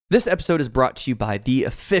This episode is brought to you by the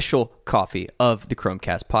official coffee of the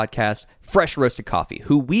Chromecast podcast, Fresh Roasted Coffee,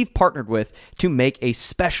 who we've partnered with to make a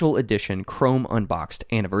special edition Chrome Unboxed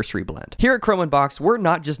anniversary blend. Here at Chrome Unboxed, we're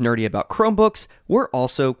not just nerdy about Chromebooks, we're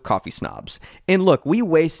also coffee snobs. And look, we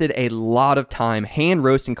wasted a lot of time hand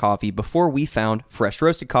roasting coffee before we found Fresh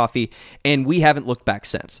Roasted Coffee, and we haven't looked back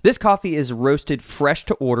since. This coffee is roasted fresh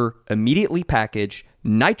to order, immediately packaged,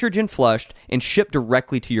 nitrogen flushed, and shipped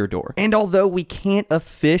directly to your door. And although we can't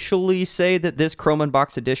officially say that this Chrome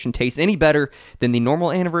Unboxed edition tastes any better than the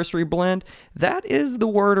normal anniversary blend, that is the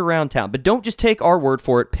word around town. But don't just take our word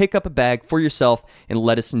for it. Pick up a bag for yourself and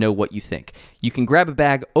let us know what you think. You can grab a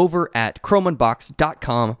bag over at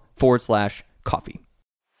chromeunboxed.com/coffee.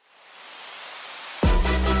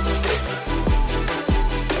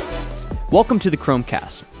 Welcome to the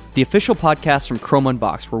Chromecast, the official podcast from Chrome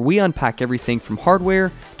Unboxed, where we unpack everything from hardware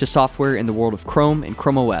to software in the world of Chrome and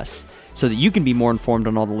Chrome OS, so that you can be more informed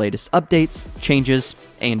on all the latest updates, changes,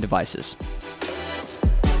 and devices.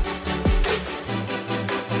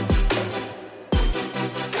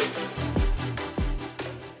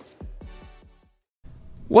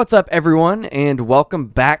 What's up, everyone, and welcome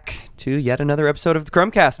back to yet another episode of the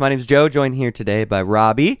Chromecast. My name is Joe, joined here today by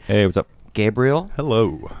Robbie. Hey, what's up? Gabriel.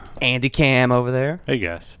 Hello. Andy Cam over there. Hey,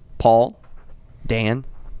 guys. Paul. Dan.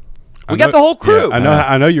 We got the whole crew. Yeah,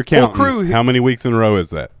 I know you're counting. crew. How many weeks in a row is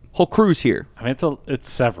that? Whole crew's here. I mean, it's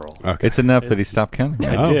several. Okay. It's enough that he stopped counting.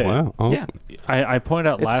 I did. Wow. Awesome. Yeah. I pointed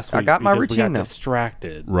out last I week got my because routine we got now.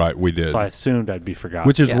 distracted. Right, we did. So I assumed I'd be forgotten.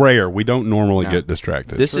 Which is Yeah. rare. We don't normally get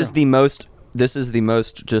distracted. This is the most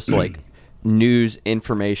just like news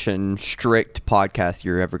information strict podcast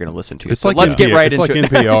you're ever going to listen to. It's So like let's get right it's into like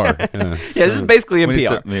it. NPR. Yeah. Yeah, this is basically We need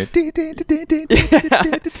NPR. something-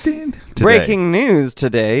 Breaking news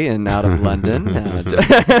today and out of London.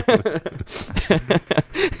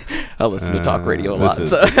 I listen to talk radio a lot. This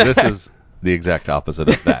so. is the exact opposite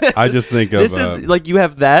of that. I just think of This is like you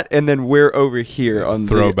have that, and then we're over here on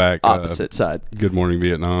throwback, the opposite side. Good Morning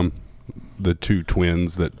Vietnam. The two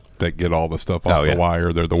twins that get all the stuff off Oh, yeah. the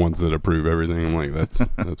wire. They're the ones that approve everything. I'm like,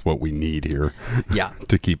 that's what we need here. Yeah.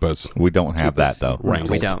 To keep us. We don't have that, though.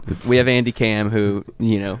 rankled. We don't. We have Andy Cam who,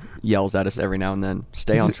 yells at us every now and then.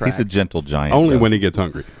 Stay on track. He's a gentle giant. Only Joe. when he gets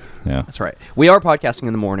hungry. Yeah. That's right. We are podcasting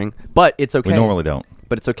in the morning, but it's okay. We normally don't.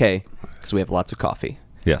 But it's okay because we have lots of coffee.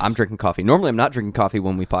 Yes. I'm drinking coffee. Normally, I'm not drinking coffee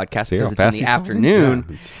when we podcast See how because it's in fast the he's talking? afternoon.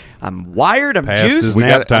 Yeah, it's I'm wired. I'm past his juiced.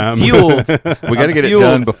 nap I'm time. fueled. We got to I'm get it fueled.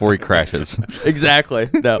 done before he crashes.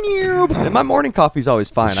 Exactly. No. And my morning coffee's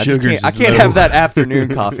always fine. I just Sugar's can't. I can't low. have that afternoon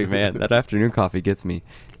coffee, man. That afternoon coffee gets me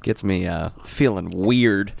feeling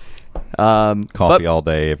weird. Coffee all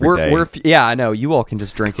day, every day. Yeah, I know. You all can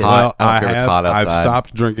just drink it. Hot. Well, I don't care if it's hot I've outside.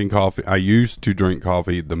 stopped drinking coffee. I used to drink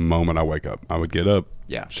coffee the moment I wake up. I would get up,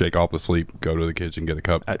 Yeah. shake off the sleep, go to the kitchen, get a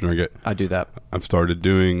cup, drink it. I do that. I've started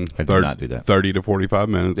doing I do not do that. 30 to 45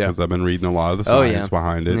 minutes Yeah. because I've been reading a lot of the Oh, science yeah.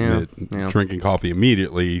 behind it. Yeah. And Yeah. Drinking coffee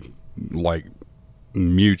immediately, like,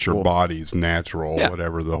 mute your body's natural, Yeah.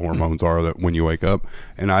 whatever the hormones are that when you wake up.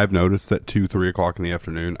 And I've noticed that 2, 3 o'clock in the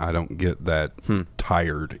afternoon, I don't get that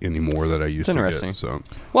tired anymore that I used to interesting. get. So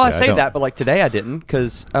Well, Yeah, I I say don't- that, but like today I didn't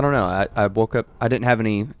because I don't know. I woke up. I didn't have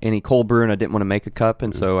any cold brew, and I didn't want to make a cup,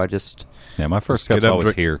 and so I just Yeah, my first get cup's up, always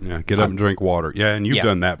drink, here. Yeah, get up and drink water. Yeah, and you've Yeah.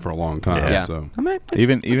 done that for a long time. yeah. So I mean,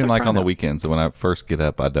 Even it's like on the out. weekends, when I first get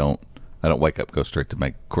up, I don't wake up, go straight to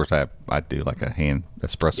make. Of course, I do like a hand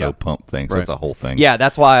espresso Yeah. pump thing, so Right. it's a whole thing. Yeah,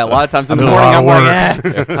 that's why a lot of times in the I do a morning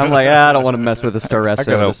lot I'm of like, I don't want to mess with espresso I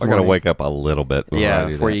this gotta morning. wake up a little bit. Yeah, I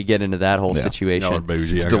do before that. you get into that whole Yeah. situation. y'all are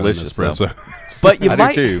bougie. It's I got an delicious, though. espresso. But you I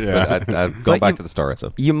might do too. Yeah. But I've But gone back you- to the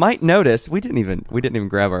espresso. you might notice we didn't even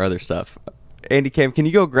grab our other stuff. Andy Cam, can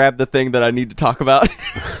you go grab the thing that I need to talk about?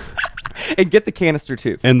 And get the canister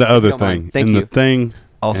too. And the other Don't mind. thing. Thank and you. the thing.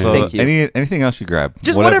 Also, Thank you. anything else you grab,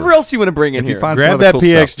 Just whatever. whatever else you want to bring in If you here. find some Grab other that cool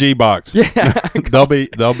stuff. PXG box. Yeah.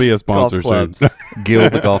 they'll be a sponsor soon. clubs.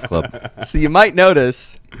 Guild the golf club. So you might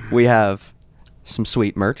notice we have some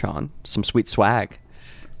sweet merch on, some sweet swag.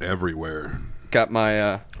 Everywhere. Got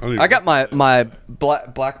my don't even I got know my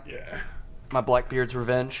black my Blackbeard's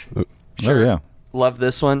Revenge. Oh yeah. Love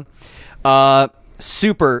this one.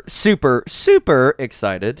 Super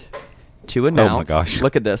excited to announce. gosh.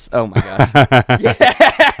 Look at this. Oh my gosh.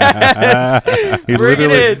 He Bring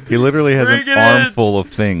it in. literally has Bring an it in. armful of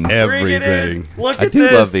things. Bring it in. Everything. Look I at do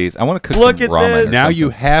this. love these. I want to cook Look some at ramen. this. or Now you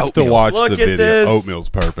something. have to Oatmeal. watch Look the at video. this. Oatmeal's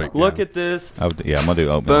perfect. Look yeah. at this. Yeah, I'm gonna do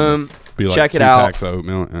oatmeal. on Boom. this. Be like Check it 2 out. packs of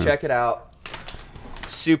oatmeal. Yeah. Check it out.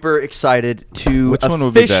 Super excited to Which one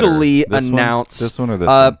would be better? officially This one? announce. This one or this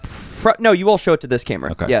one? No, you all show it to this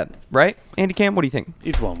camera. Okay. Yeah, right? Andy Cam, what do you think?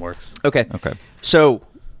 Each one works. Okay. Okay. So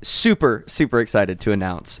super, super excited to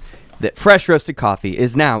announce that Fresh Roasted Coffee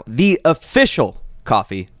is now the official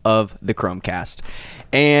coffee of the Chromecast.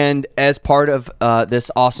 And as part of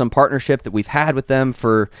this awesome partnership that we've had with them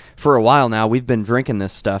for a while now, we've been drinking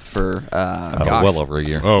this stuff for well over a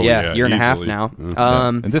year. Oh, year and a half easily. now.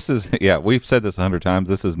 And this is, we've said this 100 times.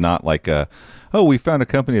 This is not like we found a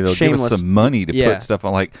company that'll give Shameless. us some money to Yeah. put stuff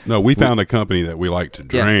on. Like, No, we found a company that we like to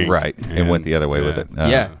Yeah. drink. right, and went the other way with it.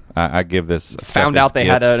 I give this. Found out they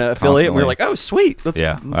had an affiliate, and we were like, oh, sweet. Let's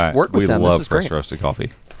work with them. We This love is fresh great. roasted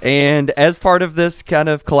coffee. And as part of this kind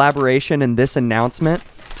of collaboration and this announcement,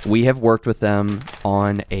 we have worked with them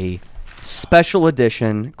on a special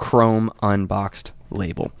edition Chrome unboxed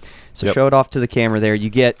label. So Yep. show it off to the camera there. You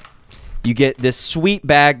get this sweet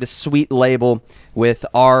bag, this sweet label with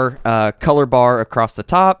our color bar across the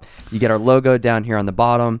top. You get our logo down here on the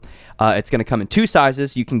bottom. It's going to come in two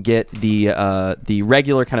sizes. You can get the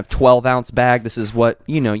regular kind of 12-ounce bag. This is what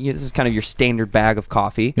this is kind of your standard bag of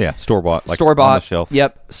coffee. Yeah, store bought, like Store bought, on the shelf.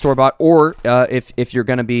 Yep, store bought. Or if you're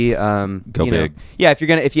going to be Go big. if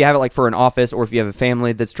you have it like for an office, or if you have a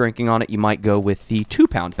family that's drinking on it, you might go with the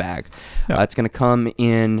 2-pound bag. Yeah. It's going to come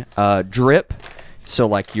in drip. So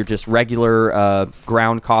like your just regular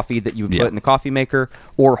ground coffee that you would put in the coffee maker,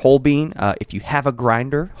 or whole bean. If you have a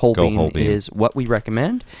grinder, whole bean is what we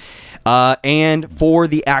recommend. And for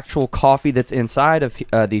the actual coffee that's inside of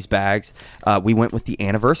these bags, we went with the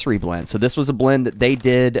anniversary blend. So this was a blend that they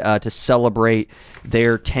did to celebrate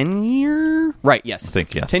their 10-year. Right? Yes. I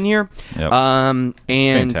think yes. 10-year. Yep. And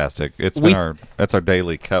Fantastic. It's been that's our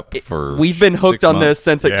daily cup for. We've been hooked 6 on months. this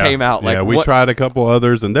since it came out. Like, we tried a couple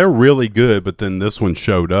others, and they're really good. But then this one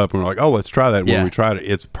showed up, and we're like, "Oh, let's try that." When we tried it,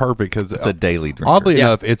 it's perfect because It's a daily drinker. Oddly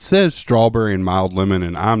enough, it says strawberry and mild lemon,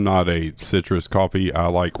 and I'm not a citrus coffee. I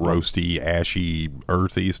like roasty, ashy,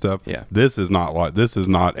 earthy stuff. Yeah. This is not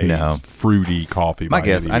a fruity coffee. My by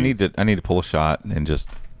guess, any I means. need to pull a shot and just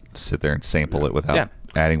sit there and sample it without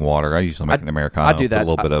adding water. I usually make an Americano. I do that. Put a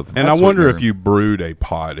little bit of. And I wonder sweetener. if you brewed a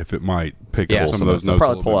pot, if it might pick up some of those notes.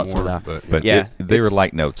 Probably a pull little out bit some of more, that. But Yeah, they were it's-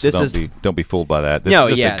 light notes. this So is- don't be fooled by that. This No,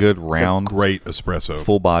 is just yeah, a good it's a round, Great espresso.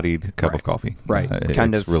 full-bodied cup of coffee. Right. Kind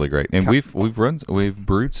Kind it's of- really great. And we've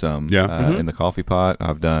brewed some. In the coffee pot.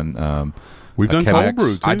 I've done. We've done Chemex. cold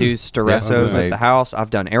brew too. I do Espressos at the house. I've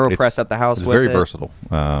done AeroPress at the house It's with very it. versatile.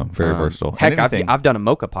 Very versatile. Heck, And anything- I've done a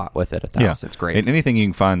mocha pot with it at the house. It's great. And anything you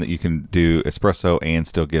can find that you can do espresso and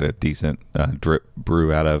still get a decent drip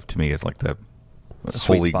brew out of, to me, is like the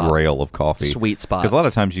Sweet holy spot. grail of coffee. Sweet spot. Because a lot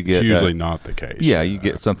of times you get It's usually not the case. Yeah, you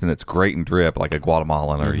get something that's great in drip, like a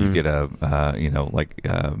Guatemalan, or you get a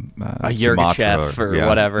Yirgacheffe or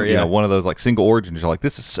whatever, You yeah. know, one of those like single origins. You're like,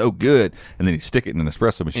 this is so good, and then you stick it in an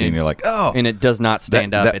espresso machine. and you're like, oh, and it does not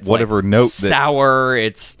stand up. that It's whatever like note that- sour.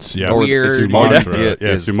 It's Yeah, weird. you know? Sumatra. It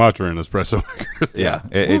is- Sumatra and espresso. Yeah,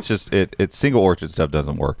 it's just it's single origin stuff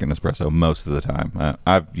doesn't work in espresso most of the time.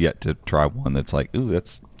 I've yet to try one that's like, ooh,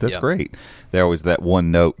 that's Yeah. great. They're always that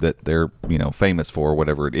one note that they're famous for,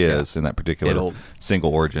 whatever it is in that particular It'll-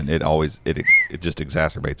 single origin. It always it just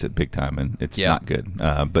exacerbates it big time, and it's Yeah. not good.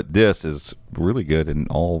 But this is really good in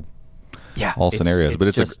all it's- scenarios.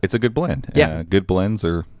 But just- it's a good blend. Yeah. Good blends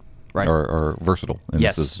are Right. are versatile, and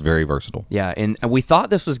Yes. this is very versatile. Yeah, and we thought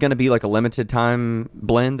this was going to be like a limited time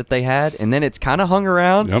blend that they had, and then it's kind of hung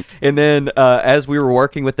around. Yep. And then as we were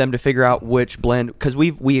working with them to figure out which blend, because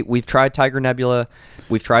we've tried Tiger Nebula,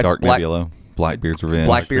 we've tried Dark Nebula, Blackbeard's Revenge.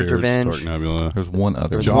 Blackbeard's Revenge. Dark Nebula. There's one other.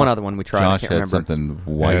 There's one other one we tried. I Josh can't had remember. something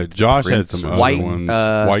white. Yeah, Josh had Prince some or other White, ones.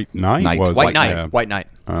 White Knight was White like, Knight. yeah. White Knight.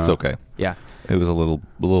 It's okay. Yeah. It was a little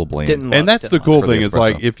bland. Didn't And that's the Didn't cool for the thing. It's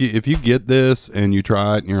like espresso. if you get this and you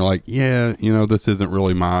try it and you're like, yeah, this isn't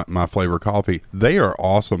really my flavor coffee. They are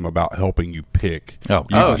awesome about helping you pick. Oh,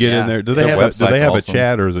 you can get yeah. in there. Do Their they have website's a awesome.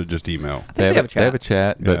 chat or is it just email? I think They have a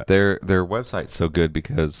chat, Yeah. but their website's so good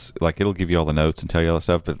because like it'll give you all the notes and tell you all the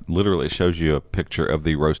stuff, but literally it shows you a picture of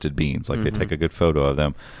the roasted beans. Like they take a good photo of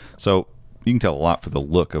them, so you can tell a lot for the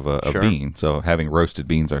look of a Sure. bean. So having roasted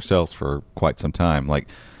beans ourselves for quite some time, like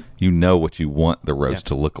you know what you want the roast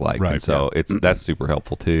to look like, Right. and so that's super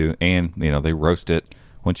helpful too. And they roast it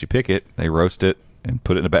once you pick it, they roast it and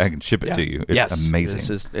put it in a bag and ship it to you. It's yes. amazing.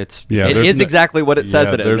 It there's is no- exactly what it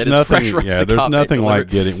says it is. There's It is nothing, fresh roasted there's coffee nothing like delivered.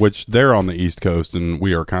 getting, which they're on the East Coast and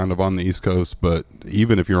we are kind of on the East Coast, but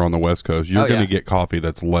even if you're on the West Coast, you're Oh, going to yeah. get coffee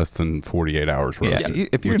that's less than 48 hours Yeah, roasted.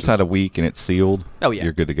 if you're inside a week and it's sealed, Oh, yeah.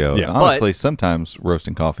 you're good to go. Yeah. And honestly, sometimes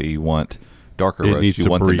roasting coffee you want darker It roasts, needs you to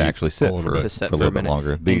want them to breathe actually a sit little for, bit. To sit for a for a little bit minute.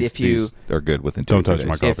 longer. And These, if you- these are good within 2 Don't or 3 touch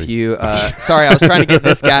my days. coffee. If you, sorry, I was trying to get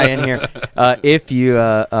this guy in here. If you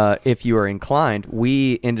are inclined,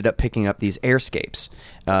 we ended up picking up these Airscapes,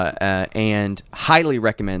 and highly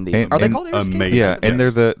recommend these. And- Are they and called Airscapes? amazing. Yeah, and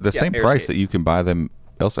Yes. they're the Yeah, same price Airscape. that you can buy them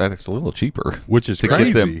elsewhere. It's a little cheaper, Which is to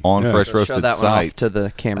crazy. get them on Yeah. Fresh So show Roasted that one off sites to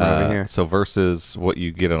the camera over here. So versus what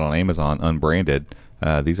you get it on Amazon unbranded,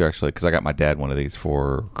 these are actually, because I got my dad one of these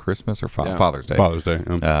for Christmas or Father's Day. Father's Day.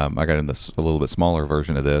 I got him a little bit smaller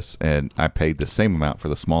version of this, and I paid the same amount for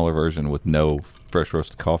the smaller version with no fresh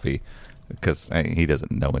roasted coffee, because he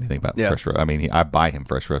doesn't know anything about Yeah. fresh roast. I mean, I buy him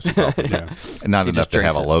fresh roasted coffee, Yeah. and not He enough just to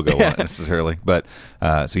have drinks a it. logo on it necessarily. But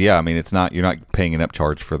so yeah, I mean, it's not, you're not paying an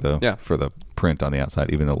upcharge for the Yeah. print on the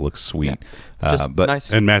outside, even though it looks sweet. Just But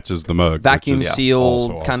nice And matches the mug. vacuum which is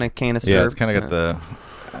sealed also kind of canister. yeah, it's kind of got the.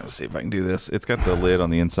 Let's see if I can do this. It's got the lid on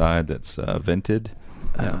the inside that's vented,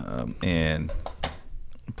 and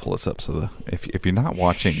pull this up so if you're not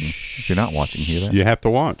watching, hear that? You have to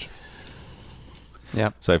watch.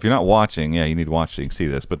 Yeah. So if you're not watching, you need to watch so you can see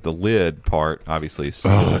this. But the lid part obviously is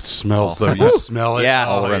sealed Oh, it smells so. You smell it. Yeah.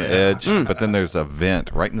 all Oh, around yeah. the edge. But then there's a vent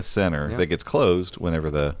right in the center that gets closed whenever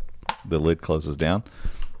the lid closes down.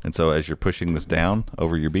 And so as you're pushing this down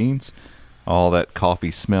over your beans, all that coffee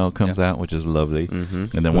smell comes out, which is lovely. And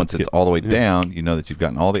then once it's all the way down, you know that you've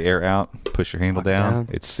gotten all the air out. Push your handle down.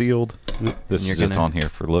 It's sealed. This you're is just gonna- on here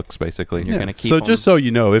for looks, basically. You're gonna keep So 'em- just so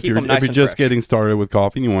you know, if keep you're 'em nice if you're and just fresh. getting started with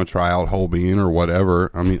coffee and you want to try out whole bean or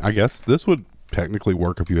whatever, I mean, I guess this would technically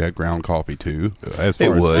work if you had ground coffee too. As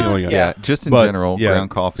far It as would. sealing it. Yeah, just in But, general, yeah,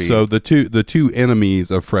 ground coffee. So the two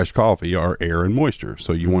enemies of fresh coffee are air and moisture.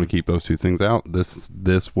 So you want to keep those two things out. This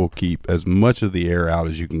will keep as much of the air out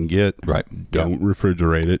as you can get. Right. Don't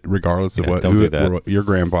refrigerate it, regardless of Yeah, what don't do that. your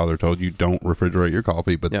grandfather told you. Don't refrigerate your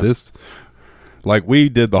coffee. But Yeah. this, like we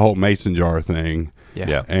did the whole mason jar thing.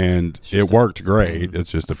 Yeah. And just it a worked great. It's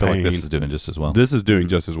just I a feel pain. like this is doing just as well. This is doing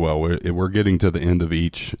just as well. We're getting to the end of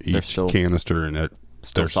each still- canister, and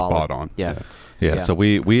still they're solid. spot on. Yeah. Yeah, Yeah. so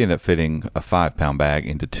we end up fitting a 5-pound bag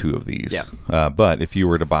into 2 of these. Yeah. But if you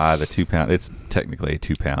were to buy the 2-pound, it's technically a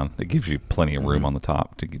 2-pound. It gives you plenty of room on the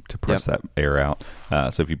top to press that air out.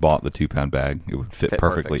 So if you bought the 2-pound bag, it would fit Fit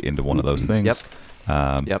perfectly perfect. into one of those things.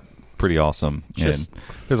 Yep. Yep. Pretty awesome. Just- and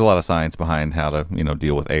there's a lot of science behind how to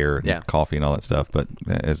deal with air and Yeah. coffee and all that stuff. But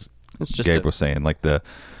as It's just Gabe a- was saying, like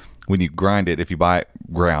when you grind it, if you buy it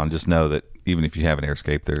ground, just know that even if you have an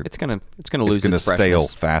Airscape, It's gonna lose it's going to its stale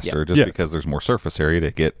freshness. faster Yeah. just Yes. because there's more surface area to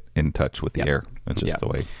get in touch with the Yep. air. That's just Yep. the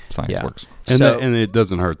way science Yeah. works. And So- and it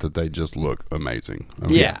doesn't hurt that they just look amazing. I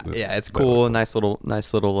mean, Yeah, this yeah, is it's better. cool. Nice little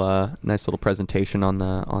presentation on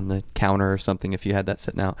the counter or something if you had that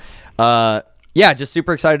sitting out. Yeah, just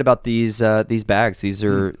super excited about these bags. These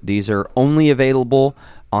are only available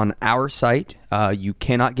on our site. You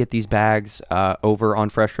cannot get these bags over on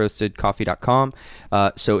freshroastedcoffee.com.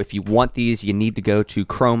 So if you want these, you need to go to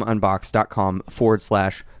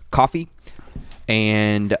chromeunbox.com/coffee,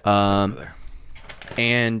 and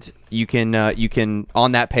you can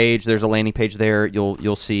on that page. There's a landing page there.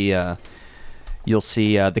 You'll see the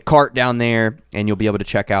cart down there, and you'll be able to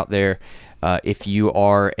check out there. If you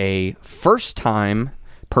are a first-time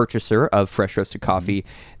purchaser of fresh roasted coffee,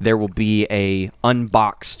 there will be a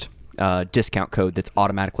unboxed discount code that's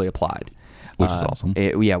automatically applied, Which is awesome.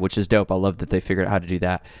 which is dope. I love that they figured out how to do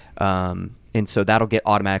that. And so that'll get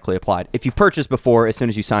automatically applied. If you've purchased before, as soon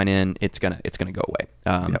as you sign in, it's gonna go away.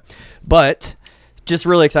 But just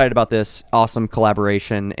really excited about this awesome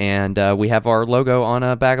collaboration, and we have our logo on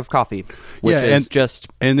a bag of coffee, which is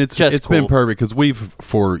it's just been cool. perfect because we've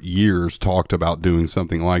for years talked about doing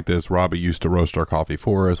something like this. Robbie used to roast our coffee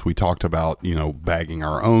for us. We talked about bagging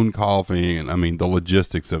our own coffee, and I mean the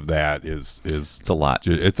logistics of that is It's a lot.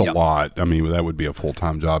 It's a lot. I mean that would be a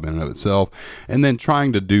full-time job in and of itself. And then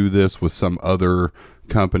trying to do this with some other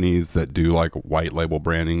companies that do like white label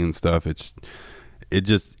branding and stuff, it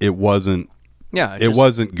wasn't. Yeah, It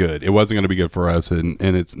wasn't good. It wasn't going to be good for us, and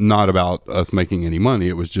it's not about us making any money.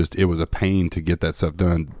 It was a pain to get that stuff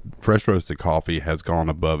done. Fresh roasted coffee has gone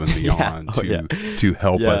above and beyond to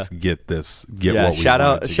help us get what we shout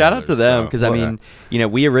out wanted to them together. because I mean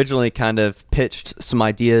we originally kind of pitched some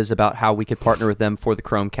ideas about how we could partner with them for the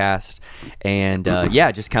Chromecast, and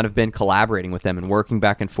just kind of been collaborating with them and working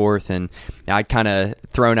back and forth, and I'd kind of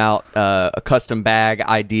thrown out a custom bag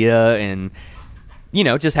idea, and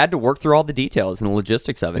just had to work through all the details and the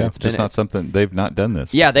logistics of it. Yeah, It's just not something they've not done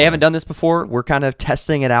this. Yeah, before. they haven't done this before. We're kind of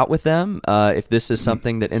testing it out with them. If this is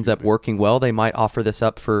something that ends up working well, they might offer this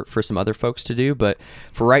up for some other folks to do. But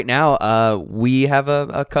for right now, we have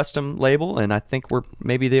a custom label, and I think we're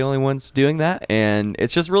maybe the only ones doing that. And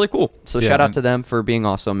it's just really cool. So shout out to them for being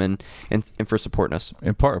awesome and for supporting us.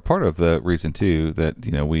 And part of the reason too that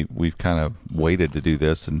we've kind of waited to do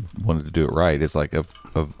this and wanted to do it right is like of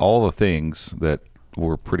all the things that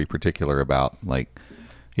we're pretty particular about, like,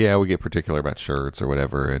 yeah, we get particular about shirts or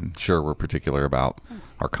whatever, and sure, we're particular about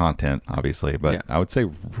our content, obviously, but I would say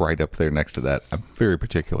right up there next to that, I'm very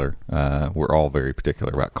particular. We're all very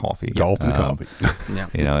particular about coffee. Golf and coffee. Yeah.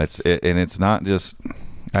 It's not just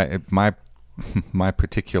my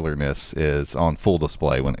particularness is on full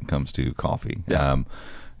display when it comes to coffee. Yeah.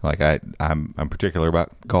 Like I'm particular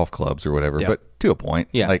about golf clubs or whatever, Yeah. but to a point.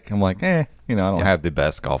 Yeah. Like I'm like, I don't have the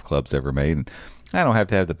best golf clubs ever made. And I don't have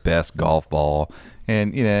to have the best golf ball,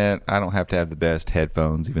 and I don't have to have the best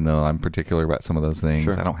headphones, even though I'm particular about some of those things.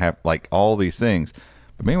 Sure. I don't have like all these things.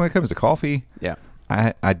 But maybe when it comes to coffee, Yeah.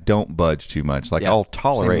 I don't budge too much. Like Yeah. I'll Same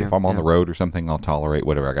tolerate here. if I'm on Yeah. the road or something. I'll tolerate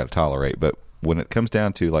whatever I got to tolerate. But when it comes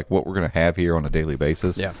down to like what we're going to have here on a daily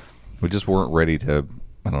basis, Yeah. we just weren't ready to,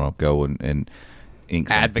 I don't know, go and ink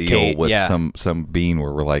some Advocate, deal with yeah. some bean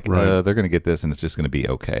where we're like, Right. they're going to get this and it's just going to be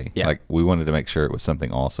okay. Yeah. Like we wanted to make sure it was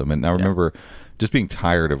something awesome. And I remember just being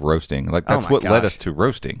tired of roasting. Like that's my what led gosh. us to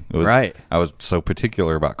roasting. It was, Right. I was so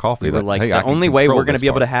particular about coffee We were that like, hey, I the can only way control we're going to this be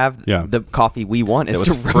able to part. have Yeah. the coffee we want is It was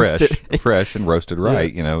to roast fresh, it. fresh and roasted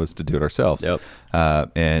right. Is to do it ourselves. Yep.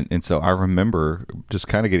 And so I remember just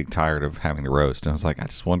kind of getting tired of having to roast, and I was like, I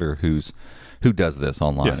just wonder who does this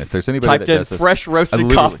online. Yeah. If there's anybody Typed that in does this, fresh roasted I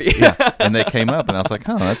literally- coffee. yeah, and they came up, and I was like,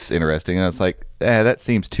 oh, that's interesting. And I was like, that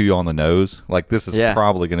seems too on the nose. Like this is Yeah.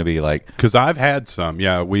 probably going to be like. Because I've had some.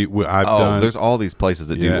 Yeah, I've done. There's all these places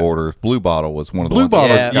that do Yeah. orders. Blue Bottle was one of the Blue ones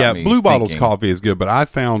Bottles, that got me Blue Bottles thinking. coffee is good, but I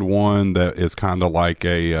found one that is kind of like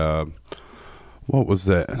a what was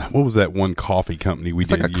that? What was that one coffee company we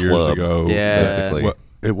It's did like a years club, ago? Yeah. basically. What,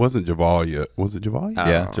 it wasn't Javalia. Was it Javalia?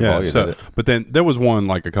 Yeah, Javalia so, did it. but then there was one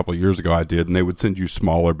like a couple of years ago I did, and they would send you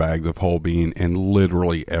smaller bags of whole bean, and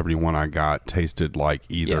literally every one I got tasted like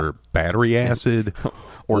either battery acid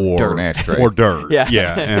or dirt ashtray. or dirt.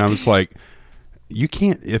 Yeah. And I was like, you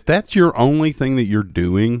can't, if that's your only thing that you're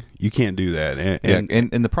doing, you can't do that.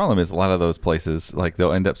 And the problem is a lot of those places, like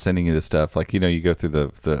they'll end up sending you this stuff. Like, you go through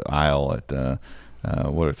the aisle at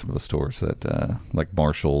what are some of the stores that like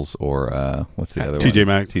Marshall's or what's the other one? TJ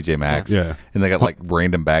Maxx. TJ Maxx. Yeah. And they got like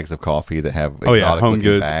random bags of coffee that have Oh, yeah, exotic home looking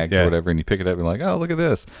goods. bags Yeah. or whatever, and you pick it up and you're like, oh, look at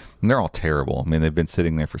this. And they're all terrible. I mean, they've been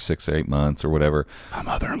sitting there for 6 or 8 months or whatever. My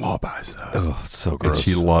mother-in-law buys those. Oh, so And gross.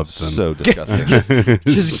 she loves them. So disgusting.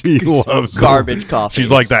 She loves them. Garbage coffee.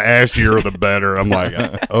 She's like, the ashier the better. I'm like,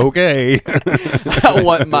 okay. I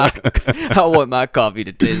want my coffee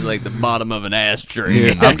to taste like the bottom of an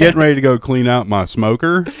ashtray. I'm getting ready to go clean out my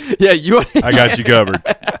smoker. Yeah, you I got you covered.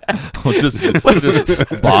 Well, just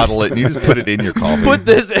bottle it and you just put it in your coffee. put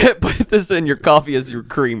this in your coffee as your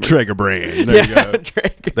creamer. Traeger brand. There you go.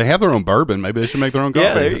 Traeger. They have their own bourbon. Maybe they should make their own coffee.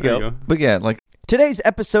 Yeah, there you go. But yeah, like Today's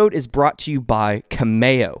episode is brought to you by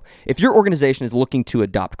Cameo. If your organization is looking to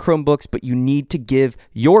adopt Chromebooks, but you need to give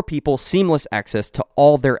your people seamless access to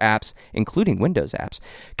all their apps, including Windows apps,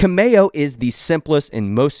 Cameo is the simplest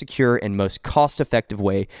and most secure and most cost-effective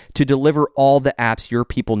way to deliver all the apps your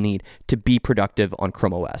people need to be productive on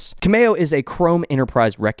Chrome OS. Cameo is a Chrome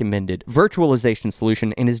Enterprise recommended virtualization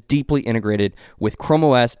solution and is deeply integrated with Chrome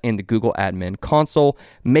OS and the Google Admin console,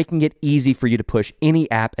 making it easy for you to push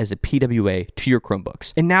any app as a PWA to your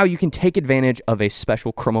Chromebooks. And now you can take advantage of a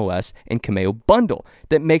special Chrome OS and Cameo bundle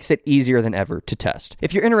that makes it easier than ever to test.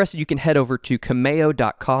 If you're interested, you can head over to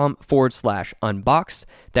cameo.com/unboxed.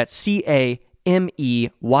 That's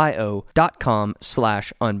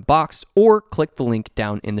cameo.com/unboxed, or click the link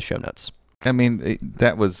down in the show notes. I mean,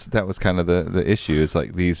 that was kind of the issue. Is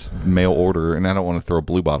like these mail order, and I don't want to throw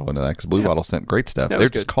Blue Bottle into that because Blue Bottle sent great stuff. That They're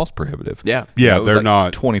was just good. cost prohibitive. Yeah. Yeah, it was they're like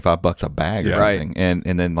not. $25 a bag or Yeah. something.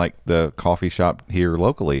 And then like the coffee shop here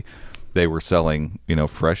locally, they were selling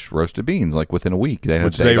fresh roasted beans like within a week. They had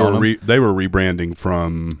Which a date on them. they were rebranding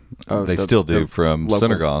from. They still do from local-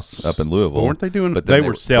 Synergos up in Louisville. But weren't they doing- But they then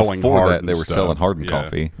were selling before that, hardened they were stuff. selling hardened Yeah.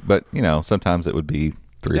 coffee. But sometimes it would be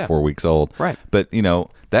 3 Yeah. or 4 weeks old. Right. But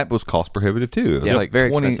that was cost prohibitive too. It was Yeah, like very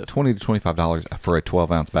 20 expensive. to $25 for a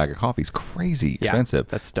 12-ounce bag of coffee. Is crazy Yeah, expensive.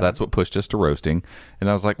 that's so dumb. that's what pushed us to roasting. And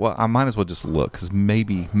I was like, well, I might as well just look because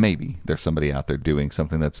maybe there's somebody out there doing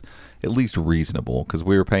something that's at least reasonable, because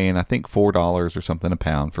we were paying I think $4 or something a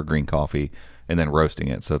pound for green coffee and then roasting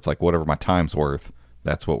it. So it's like whatever my time's worth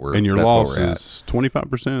That's what we're. And your that's loss what we're at. is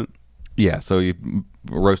 25%. Yeah, so you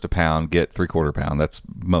roast a pound, get 3/4 pound. That's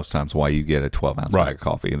most times why you get a 12-ounce bag of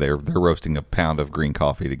coffee. They're roasting a pound of green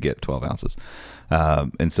coffee to get 12 ounces.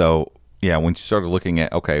 And so, yeah, when you started looking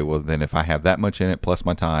at, okay, well, then if I have that much in it plus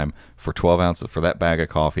my time for 12 ounces for that bag of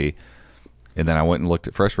coffee, and then I went and looked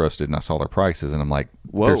at Fresh Roasted and I saw their prices, and I'm like,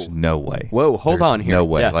 there's no way. Whoa, hold on here. No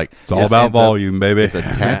way. Yeah. Like, It's all about volume, baby. It's a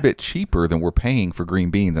tad bit cheaper than we're paying for green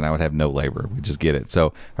beans, and I would have no labor. We just get it. So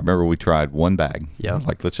I remember we tried one bag. Yeah.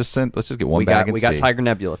 Like, let's just get one bag and we see. got Tiger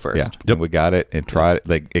Nebula first. Yeah. Yep. We got it and tried it.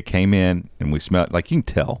 Like, it came in and we smelled, like, you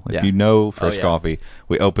can tell. If you know fresh coffee,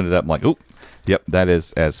 we opened it up and like, oh, yep, that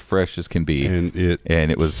is as fresh as can be. And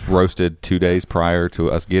it was roasted 2 days prior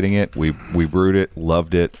to us getting it. We brewed it,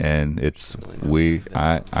 loved it, and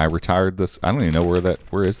I retired this. I don't even know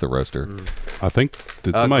where is the roaster. I think,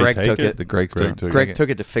 did somebody Greg take took it? it. Did Greg Greg took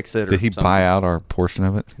it to fix it. Or Did he something. buy out our portion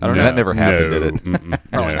of it? I don't know. That never happened, did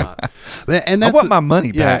it? Probably not. And I that's want my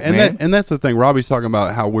money back, and man. and that's the thing. Robbie's talking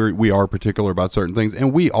about how we are particular about certain things,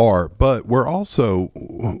 and we are, but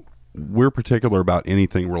we're particular about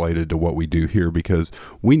anything related to what we do here, because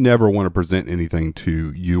we never want to present anything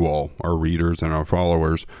to you all, our readers and our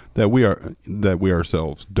followers, that we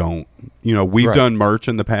ourselves don't. You know, we've done merch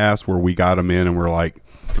in the past where we got them in and we're like,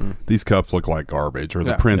 these cups look like garbage, or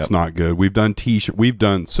the print's not good. We've done We've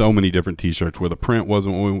done so many different T-shirts where the print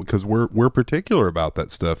wasn't, because we're particular about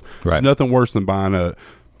that stuff. Right. There's nothing worse than buying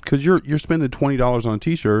because you're spending $20 on a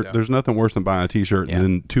T-shirt. There's nothing worse than buying a T-shirt and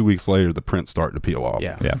then 2 weeks later the print's starting to peel off.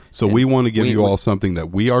 Yeah. So we want to give you all something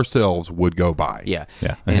that we ourselves would go buy. Yeah.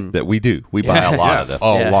 Yeah, And that we do. We buy a lot of this.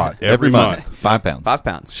 A lot every month. 5 pounds. 5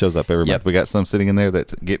 pounds. Shows up every month. We got some sitting in there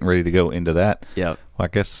that's getting ready to go into that. Yep. Well, I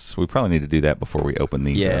guess we probably need to do that before we open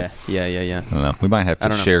these. Yeah. I don't know. We might have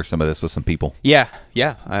to share some of this with some people. Yeah.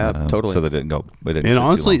 Totally. So that it didn't go. And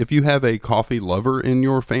honestly, if you have a coffee lover in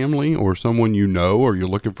your family or someone you know, or you're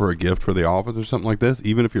looking for a gift for the office or something like this,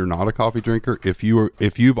 even if you're not a coffee drinker, if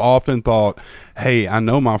you've often thought, hey, I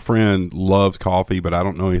know my friend loves coffee, but I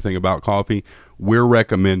don't know anything about coffee, we're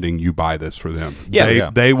recommending you buy this for them. Yeah.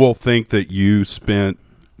 They will think that you spent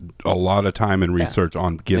a lot of time and research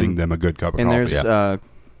on getting them a good cup of coffee. And there's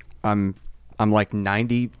I'm like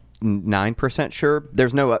 99% sure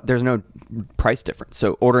there's no price difference.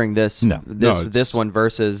 So ordering this one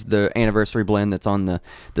versus the anniversary blend that's on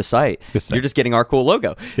the site, you're just getting our cool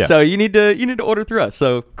logo. Yeah. So you need to order through us.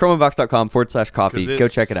 So chromeunbox.com/coffee. Go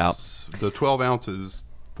check it out. The 12 ounces,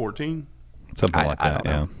 14. something like I that.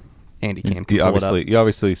 don't know. Andy can You pull it obviously up. you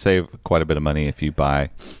obviously save quite a bit of money if you buy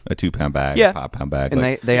a 2 pound bag, a 5 pound bag,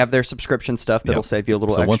 and they have their subscription stuff that'll save you a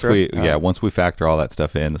little so extra. once we factor all that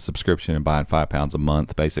stuff in, the subscription and buying 5 pounds a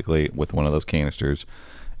month, basically with one of those canisters,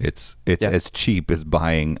 it's as cheap as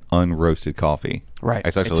buying unroasted coffee. Right.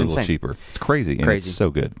 It's actually It's a little insane. cheaper. It's crazy. And it's so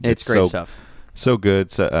good. It's great stuff. So good,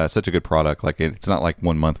 such a good product. Like it's not like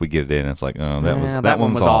 1 month we get it in, it's like, oh, that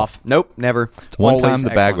one was off. Nope, never. It's One always time the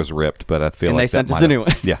bag excellent. was ripped, but I feel And like they sent that us might a have-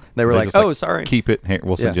 new one. Yeah, They were like, just "Oh, sorry. keep it. Here,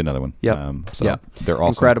 we'll send Yeah. you another one." Yep. So they're awesome,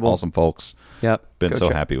 Incredible. awesome folks. Yep. Been Go so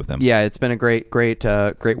check. happy with them. Yeah, it's been a great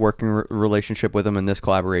working relationship with them, and this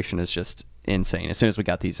collaboration is just insane. As soon as we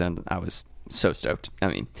got these in, I was so stoked. I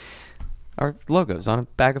mean, our logo's on a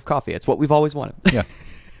bag of coffee. It's what we've always wanted. Yeah.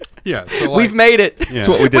 Yeah, so We've made it. That's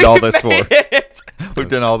what we did all this for. Made it. We've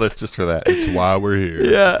done all this just for that. That's why we're here.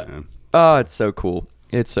 Yeah. Oh, it's so cool.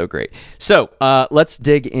 It's so great. So let's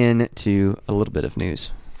dig into a little bit of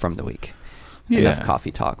news from the week. Yeah. Enough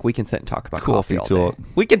coffee talk. We can sit and talk about Coffee coffee all talk. day.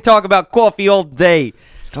 We can talk about coffee all day.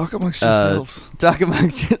 Talk amongst yourselves. Talk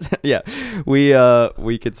amongst yeah.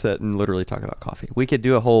 We could sit and literally talk about coffee. We could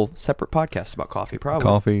do a whole separate podcast about coffee, probably.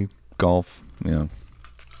 Coffee, golf,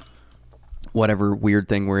 Whatever weird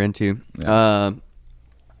thing we're into. Yeah.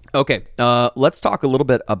 Okay, let's talk a little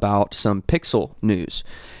bit about some Pixel news.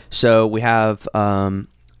 So we have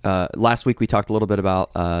last week we talked a little bit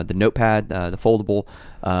about the Notepad, the foldable,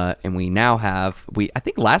 and we now have I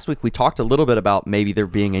think last week we talked a little bit about maybe there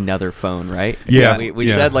being another phone, right? Yeah, we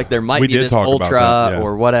said like there might We be did this talk about Ultra that, yeah.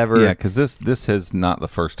 or whatever. Yeah, because this is not the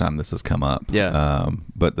first time this has come up. Yeah.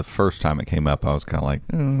 But the first time it came up, I was kind of like,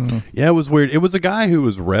 Yeah, it was weird. It was a guy who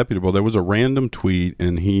was reputable. There was a random tweet,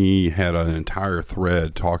 and he had an entire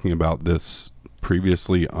thread talking about this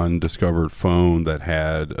previously undiscovered phone that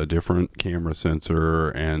had a different camera sensor,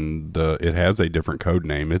 and it has a different code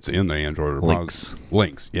name. It's in the Android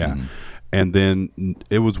Links, yeah. Mm-hmm. And then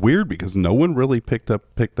it was weird because no one really picked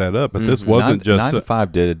that up. But this wasn't just 9 to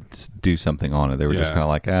 5 did do something on it. They were just Yeah. kind of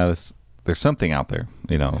like, there's something out there.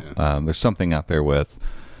 There's something out there with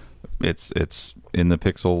it's in the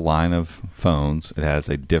Pixel line of phones. It has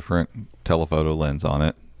a different telephoto lens on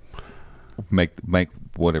it. make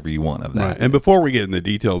whatever you want of that. Right. And before we get in the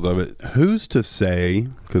details of it, who's to say,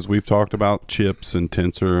 because we've talked about chips and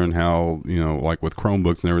Tensor and how, like with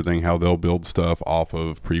Chromebooks and everything, how they'll build stuff off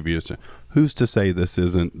of previous. Who's to say this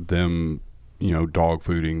isn't them, dog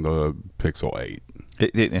fooding the Pixel 8?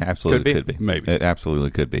 It absolutely could be. Maybe. It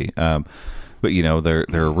absolutely could be. But there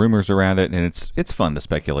are rumors around it, and it's fun to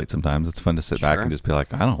speculate sometimes. It's fun to sit back and just be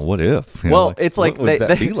like, I don't know, what if? It's like what would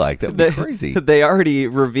that be like? That would be crazy. They already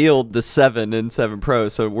revealed the 7 and 7 Pro,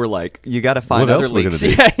 so we're like, you got to find what other else leaks.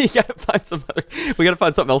 You got to find some other. We got to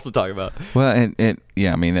find something else to talk about. Well, I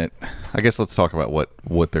guess let's talk about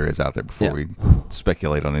what there is out there before we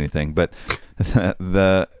speculate on anything. But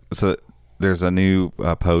so there's a new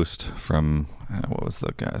post from. What was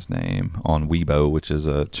the guy's name? On Weibo, which is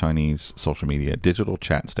a Chinese social media digital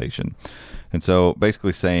chat station. And so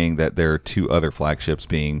basically saying that there are 2 other flagships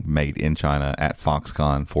being made in China at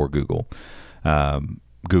Foxconn for Google.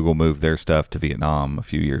 Google moved their stuff to Vietnam a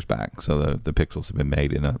few years back. So the Pixels have been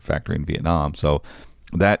made in a factory in Vietnam. So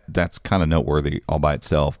that's kind of noteworthy all by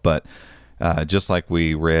itself. But just like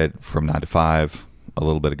we read from 9 to 5 a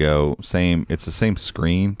little bit ago, it's the same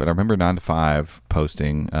screen, but I remember 9 to 5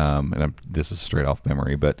 posting, this is straight off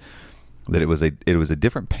memory, but that it was a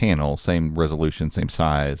different panel, same resolution, same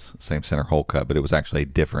size, same center hole cut, but it was actually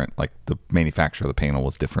different. Like the manufacturer of the panel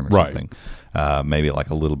was different or something, maybe like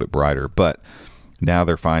a little bit brighter. But now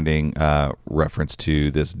they're finding reference to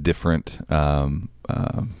this different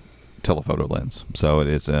telephoto lens. So it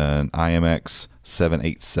is an IMX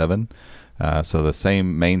 787. So the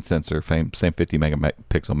same main sensor, same 50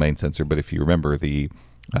 megapixel main sensor, but if you remember the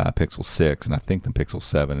Pixel 6 and I think the Pixel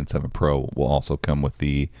 7 and 7 Pro will also come with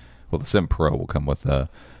the 7 Pro will come with the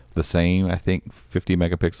same, I think, 50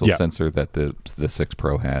 megapixel sensor that the 6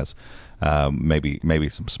 Pro has. Maybe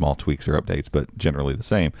some small tweaks or updates, but generally the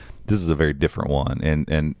same. This is a very different one,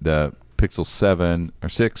 and the Pixel 7 or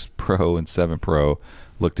 6 Pro and 7 Pro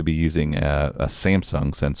look to be using a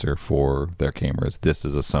Samsung sensor for their cameras. This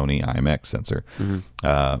is a Sony IMX sensor,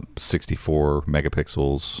 64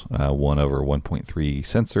 megapixels, 1/1.3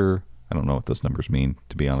 sensor. I don't know what those numbers mean,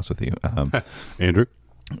 to be honest with you. Andrew?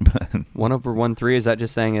 1/1.3, is that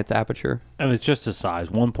just saying it's aperture? I mean, it's just a size,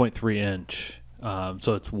 1.3 inch.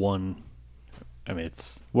 So it's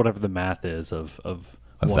it's whatever the math is of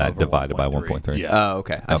that divided by 1.3. Yeah. Oh,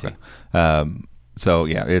 okay. I see. So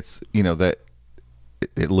yeah, it's that.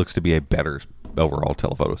 It looks to be a better overall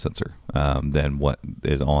telephoto sensor than what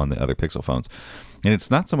is on the other Pixel phones. And it's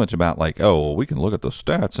not so much about like, we can look at the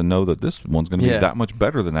stats and know that this one's going to be that much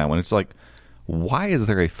better than that one. It's like, why is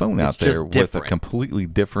there a phone out there with a completely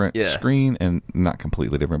different screen, and not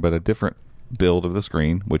completely different, but a different build of the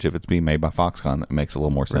screen, which if it's being made by Foxconn, that makes a little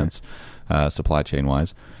more sense supply chain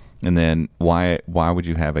wise. And then why would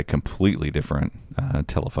you have a completely different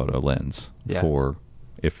telephoto lens for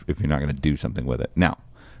if you're not going to do something with it? Now,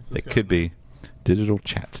 it could be digital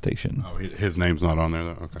chat station. Oh, his name's not on there,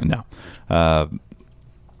 though? Okay. No.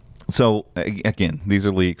 So, again, these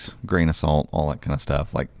are leaks, grain of salt, all that kind of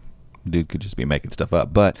stuff. Like, dude could just be making stuff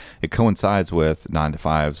up. But it coincides with 9 to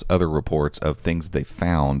 5's other reports of things they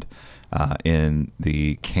found in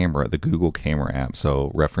the Google camera app.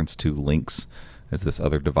 So, reference to links as this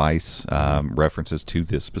other device, references to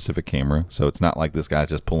this specific camera. So, it's not like this guy's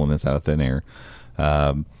just pulling this out of thin air.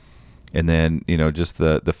 And then, just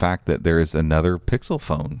the fact that there is another Pixel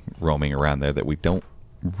phone roaming around there that we don't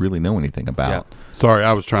really know anything about. Yeah. Sorry,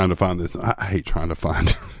 I was trying to find this. I hate trying to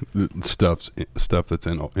find stuff that's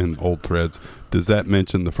in old threads. Does that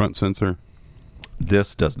mention the front sensor?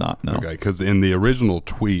 This does not, no. Okay, because in the original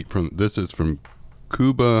tweet this is from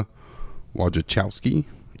Kuba Wojciechowski,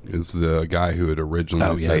 is the guy who had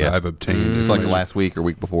originally said, I've obtained. It's like last week or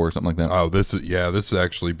week before or something like that. Oh, this has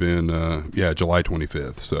actually been July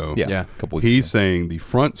 25th. So a couple weeks he's ago. saying the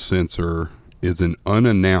front sensor is an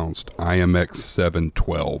unannounced IMX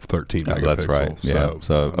 712 13 megapixels. That's right. Yeah.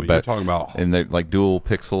 So you're talking about, and they're like dual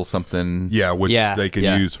pixel something. Yeah, which they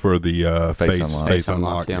can use for the face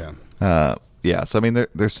unlock. Yeah. So I mean,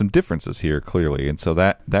 there's some differences here clearly, and so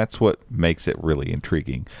that's what makes it really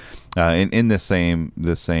intriguing. In this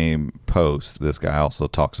same post, this guy also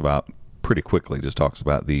talks about pretty quickly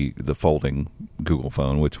the folding Google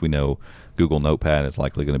phone, which we know Google Notepad is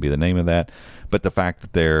likely going to be the name of that, but the fact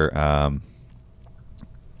that they're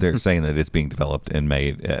saying that it's being developed and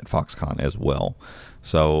made at Foxconn as well.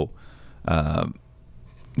 So, then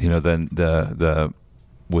the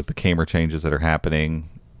with the camera changes that are happening,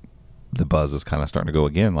 the buzz is kind of starting to go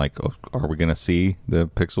again. Like, are we going to see the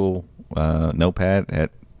Pixel Notepad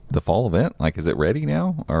at the fall event? Like, is it ready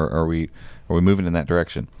now, or are we moving in that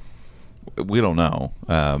direction? we don't know,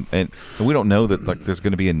 and we don't know that like there's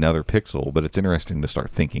going to be another Pixel. But it's interesting to start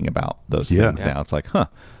thinking about those things now. It's like,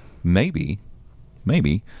 maybe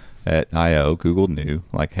at I/O, Google knew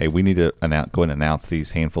like, hey, we need to go ahead and announce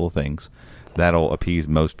these handful of things that'll appease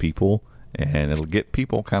most people, and it'll get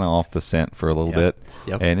people kind of off the scent for a little bit.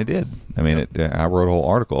 And it did. I mean, I wrote a whole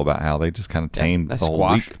article about how they just kind of tamed the whole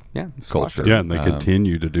leak culture. Yeah, and they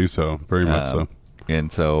continue to do so, very much so.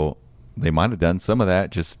 And so they might have done some of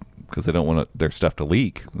that just because they don't want their stuff to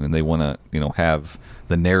leak, and they want to, have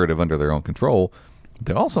the narrative under their own control.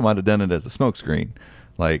 They also might have done it as a smokescreen,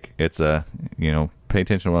 like it's a, pay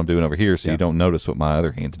attention to what I'm doing over here, so you don't notice what my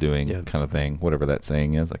other hand's doing, kind of thing. Whatever that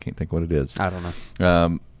saying is, I can't think what it is. I don't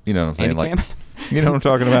know. You know what I'm saying? Like, you know what I'm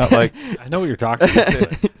talking about? Like, I know what you're talking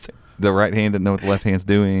about. The right hand didn't know what the left hand's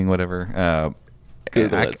doing, whatever.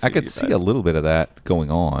 I could see a little bit of that going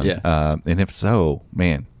on. And if so,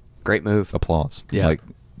 man, great move. Applause. Like,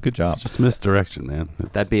 good job. It's just misdirection, man.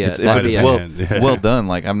 That'd be well done.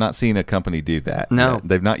 Like, I'm not seeing a company do that. No, yet.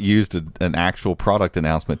 They've not used an actual product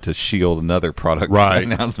announcement to shield another product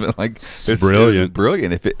announcement. Like, it's brilliant.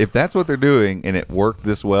 Brilliant. If that's what they're doing and it worked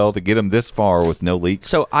this well to get them this far with no leaks.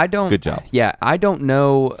 So good job. Yeah, I don't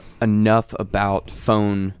know enough about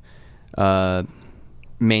phone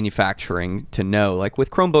manufacturing to know. Like with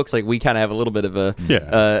Chromebooks, like we kind of have a little bit of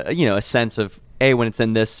a sense of when it's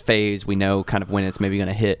in this phase, we know kind of when it's maybe going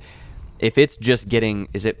to hit. If it's just getting,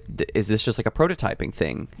 is this just like a prototyping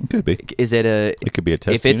thing? It could be. It could be a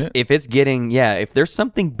test unit. If it's getting, if there's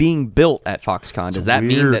something being built at Foxconn, does that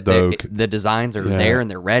mean that the designs are there and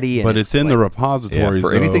they're ready? And but it's in the repositories.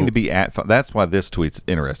 For anything to be at, that's why this tweet's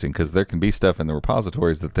interesting, because there can be stuff in the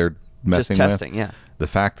repositories that they're messing just testing, with. The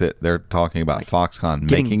fact that they're talking about Foxconn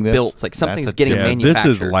making this built, like something's getting manufactured.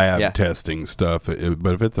 This is lab testing stuff. But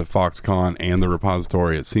if it's a Foxconn and the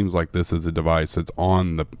repository, it seems like this is a device that's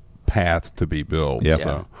on the path to be built.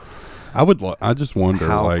 So I just wonder,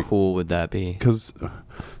 how cool would that be? Because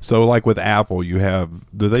like with Apple, do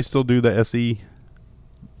they still do the SE?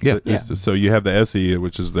 So you have the SE,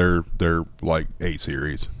 which is their like A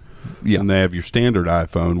series. And they have your standard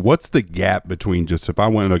iPhone. What's the gap between just if I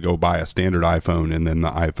wanted to go buy a standard iPhone and then the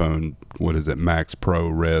iPhone, what is it, Max Pro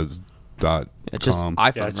Res .com? It's just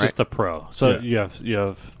iPhone, it's just the Pro. So you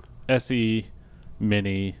have SE,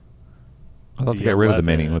 Mini. I thought they got rid of the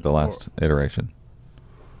Mini with the last iteration.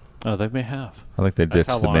 Oh, they may have. I think they ditched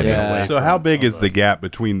the Mini. So how big is the gap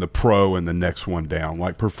between the Pro and the next one down?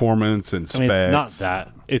 Like performance and specs? It's not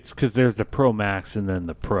that. It's because there's the Pro Max and then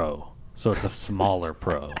the Pro. So it's a smaller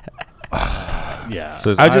Pro.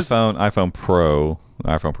 So it's iPhone Pro,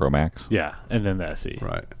 iPhone Pro Max. Yeah, and then the SE.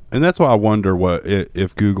 Right. And that's why I wonder what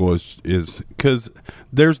if Google is because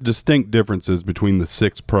there's distinct differences between the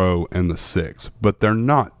 6 Pro and the 6, but they're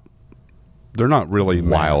not really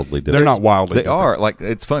wildly different. They're not wildly They different. are. Like,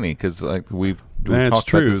 it's funny because like we've That's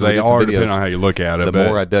true. They are, depending on how you look at it. The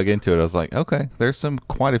more I dug into it, I was like, okay, there's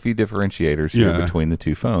quite a few differentiators here between the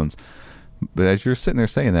two phones. But as you're sitting there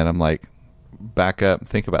saying that, I'm like, back up,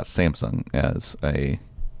 think about Samsung as a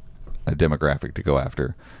demographic to go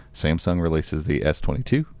after. Samsung releases the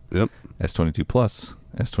S22, S22 Plus,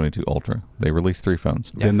 S22 Ultra. They release 3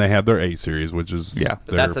 phones. Then they have their A series, which is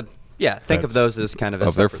think of those as kind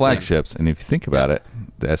of their flagships. And if you think about it,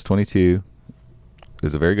 the S22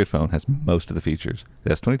 is a very good phone, has most of the features. The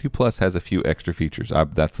S22 Plus has a few extra features.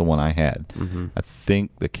 That's the one I had. I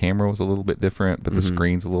think the camera was a little bit different, but the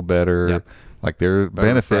screen's a little better. Like, there are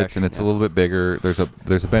benefits, and it's a little bit bigger. There's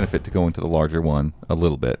a benefit to going to the larger one a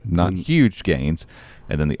little bit. Not huge gains.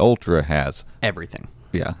 And then the Ultra has everything.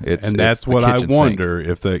 Yeah, that's what I wonder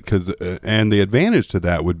and the advantage to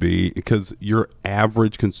that would be because your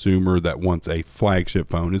average consumer that wants a flagship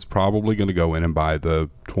phone is probably going to go in and buy the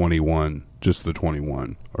 21, just the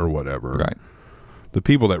 21 or whatever. Right. The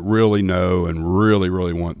people that really know and really,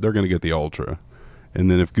 really want, they're going to get the Ultra.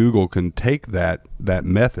 And then if Google can take that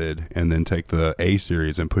method and then take the A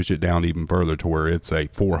series and push it down even further to where it's a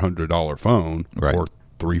 $400 phone or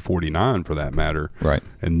 $349 for that matter. Right.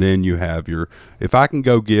 And then you have if I can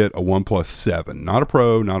go get a OnePlus 7, not a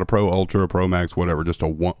Pro, not a Pro Ultra, a Pro Max, whatever, just a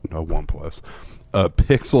OnePlus, a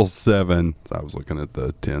Pixel 7. So I was looking at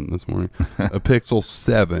the 10 this morning. A Pixel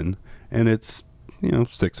 7, and it's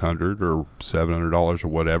 $600 or $700 or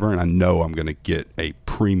whatever, and I know I'm going to get a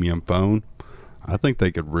premium phone. I think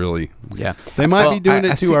they could really. Yeah, they might be doing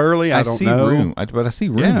it too early. I don't know. But I see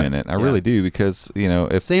room in it. I really do, because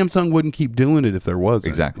if Samsung wouldn't keep doing it if there wasn't.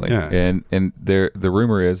 Exactly. Yeah. And the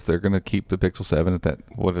rumor is they're going to keep the Pixel 7 at that.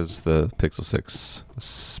 What is the Pixel 6?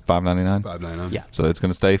 $599. $599. Yeah. So it's going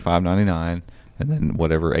to stay $599, and then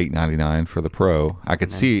whatever $899 for the Pro. I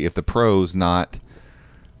could see if the Pro's not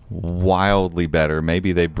wildly better.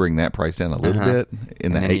 Maybe they bring that price down a little bit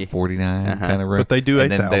in the $849 kind of range. But they do $8,000.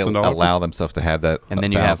 And then they allow themselves to have that and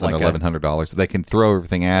then you have like $1,100. They can throw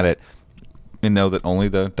everything at it and know that only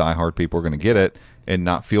the diehard people are going to get it and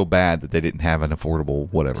not feel bad that they didn't have an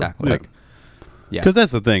affordable whatever. Exactly. Like, because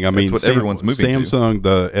that's the thing. I mean, what everyone's moving Samsung,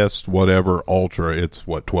 the S whatever Ultra, it's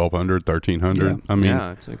what, $1,200, $1,300. Yeah. I mean,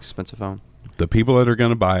 it's an expensive phone. the people that are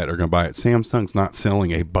going to buy it are going to buy it. Samsung's not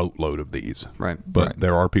selling a boatload of these, Right? but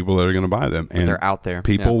there are people that are going to buy them, and they're out there.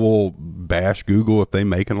 People will bash Google if they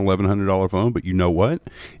make an $1,100 phone, but you know what?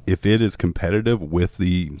 If it is competitive with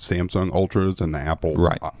the Samsung Ultras and the Apple,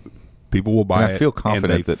 people will buy it. I feel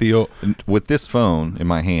confident that with this phone in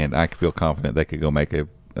my hand, I feel confident they could go make a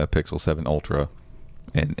Pixel 7 Ultra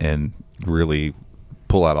and really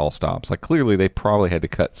pull out all stops. Like, clearly they probably had to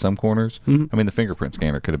cut some corners. I mean, the fingerprint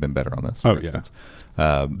scanner could have been better on this. For instance.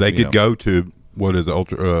 They could go to what is it,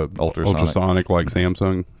 ultrasonic like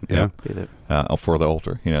Samsung. For the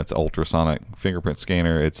Ultra, it's ultrasonic fingerprint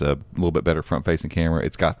scanner. It's a little bit better front facing camera.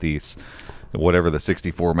 It's got these whatever the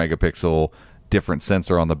 64 megapixel different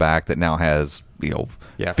sensor on the back that now has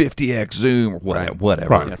 50x zoom or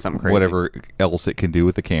whatever, something crazy. Whatever else it can do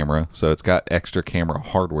with the camera. So it's got extra camera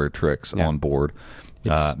hardware tricks on board.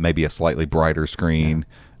 Maybe a slightly brighter screen.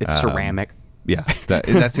 It's ceramic. Yeah,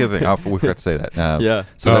 that's the other thing. We forgot to say that.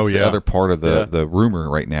 So that's the other part of the rumor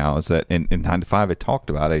right now is that in 9 to 5 it talked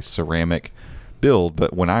about a ceramic build,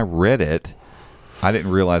 but when I read it, I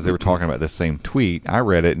didn't realize they were talking about this same tweet. I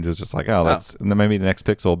read it and it was just like, and then maybe the next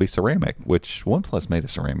Pixel will be ceramic, which OnePlus made a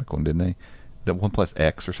ceramic one, didn't they? The OnePlus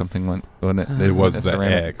X or something, wasn't it? It was the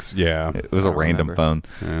ceramic? X, yeah. It was a random phone.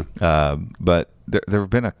 Yeah. But there have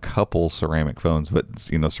been a couple ceramic phones, but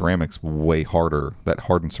ceramic's way harder. That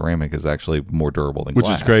hardened ceramic is actually more durable than glass.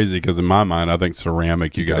 Which is crazy because in my mind, I think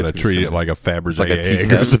ceramic, you got to treat it like a Fabergé like a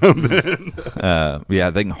egg or something.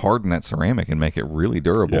 They can harden that ceramic and make it really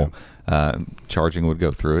durable. Charging would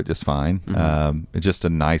go through it just fine. It's just a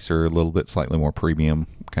nicer, little bit slightly more premium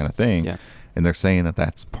kind of thing. Yeah. And they're saying that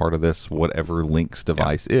that's part of this whatever Lynx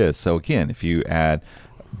device is. So again, if you add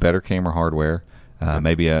better camera hardware,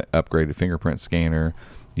 maybe a upgraded fingerprint scanner,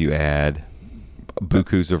 you add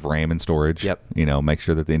bukus of RAM and storage. Make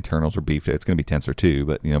sure that the internals are beefed. It's going to be Tensor 2,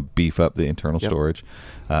 but beef up the internal storage,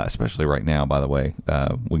 especially right now. By the way,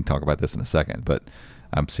 we can talk about this in a second, but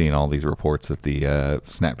I'm seeing all these reports that the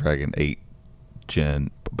Snapdragon 8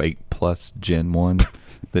 Plus Gen 1,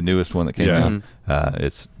 the newest one that came out,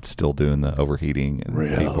 it's still doing the overheating. And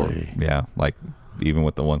really? Like even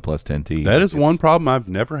with the OnePlus 10T. That is one problem I've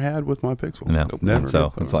never had with my Pixel. No, never.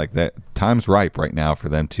 So it's like that. Time's ripe right now for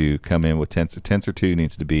them to come in with Tensor. Tensor 2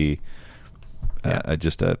 needs to be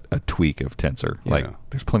just a tweak of Tensor. Like,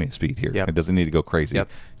 there's plenty of speed here. It doesn't need to go crazy.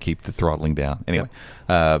 Keep the throttling down. Anyway,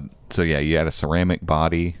 so you add a ceramic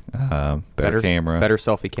body, better camera, better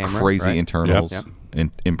selfie camera, crazy internals,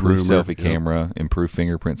 improved selfie camera, improved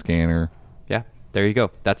fingerprint scanner. Yeah, there you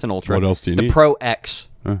go. That's an Ultra. What else do you need? The Pro X.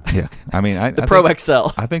 I mean, the Pro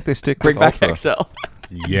XL. I think they stick Bring with back Ultra. XL.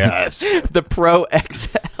 Yes. The Pro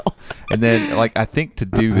XL. And then, I think to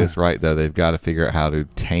do this right, though, they've got to figure out how to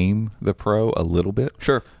tame the Pro a little bit.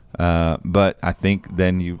 Sure. But I think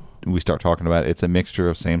then we start talking about it's a mixture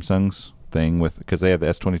of Samsung's thing because they have the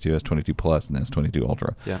S22, S22 Plus, and the S22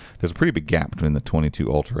 Ultra. Yeah. There's a pretty big gap between the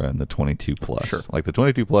 22 Ultra and the 22 Plus. Sure. Like the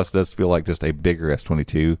 22 Plus does feel like just a bigger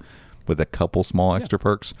S22 with a couple small extra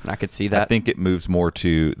perks. And I could see that. I think it moves more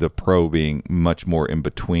to the Pro being much more in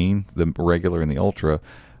between the regular and the Ultra,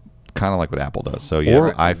 kind of like what Apple does. So you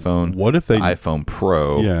have iPhone, the iPhone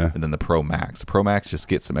Pro, and then the Pro Max. The Pro Max just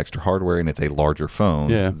gets some extra hardware, and it's a larger phone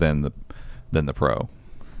than the Pro.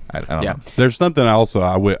 I don't know. There's something also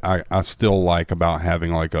I still like about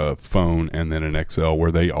having like a phone and then an XL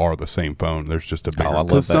where they are the same phone. There's just a bigger. I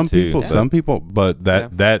love that too. Some people, but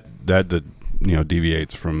that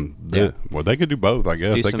deviates from well, they could do both. I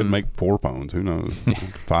guess they could make 4 phones. Who knows?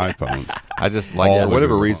 5 phones. I just like for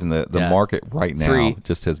whatever reason the market right now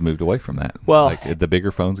just has moved away from that. Well, like the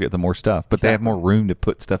bigger phones get the more stuff, but they have more room to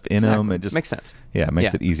put stuff in them. It just makes sense. Yeah, it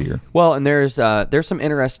makes it easier. Well, and there's some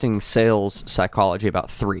interesting sales psychology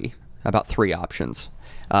about three options.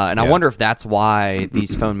 And I wonder if that's why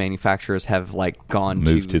these phone manufacturers have gone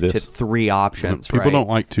to 3 options. People don't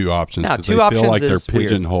like 2 options because they feel like they're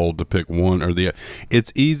pigeonholed to pick one or the other.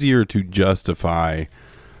 It's easier to justify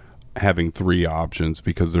having 3 options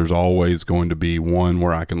because there's always going to be one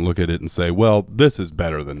where I can look at it and say, well, this is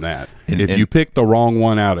better than that. And if you pick the wrong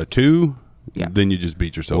one out of 2, then you just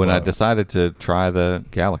beat yourself When up. I decided to try the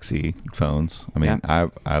Galaxy phones, I mean,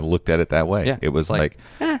 I looked at it that way. It was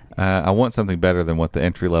I want something better than what the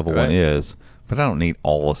entry-level one is But I don't need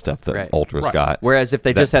all the stuff that Ultra's got. Whereas if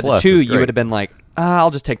they That just had the Plus 2, is you would great. have been like, I'll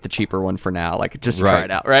just take the cheaper one for now, like just try Right.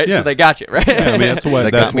 it out, right? Yeah. So they got you, right? Yeah, I mean, that's what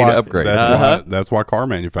They that's got me why to upgrade. That's why car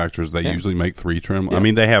manufacturers they usually make 3 trim. I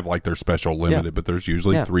mean, they have like their special limited, but there's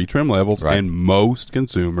usually 3 trim levels, Right. and most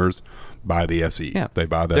consumers buy the SE. Yeah. They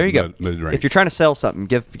buy that. There you go. Mid-range. If you're trying to sell something,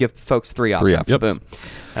 give folks 3 options. 3 options.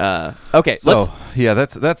 Boom. Okay, So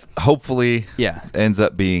that's hopefully Yeah. ends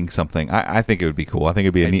up being something. I think it would be cool. I think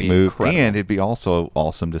it'd be a It'd neat be move, incredible. and it'd be also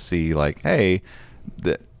awesome to see like, hey,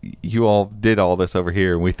 you all did all this over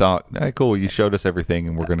here, and we thought, hey, cool, you showed us everything,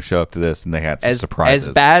 and we're going to show up to this, and they had some surprises.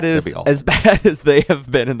 As bad That'd be awesome. as bad as they have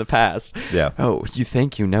been in the past. Yeah. Oh, you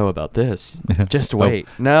think you know about this? Just wait.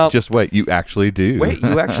 No. Just wait, you actually do. Wait.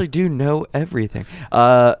 You actually do know everything.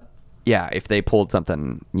 Yeah. If they pulled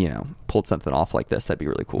something off like this, that'd be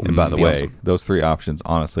really cool. And by the Be way, awesome. those 3 options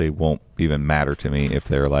honestly won't even matter to me if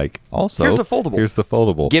they're like, also Here's a foldable. Here's the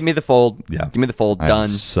foldable. Give me the fold. Yeah. Give me the fold. I'm Done.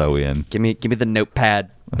 so in. Give me the notepad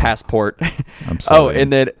passport. I'm so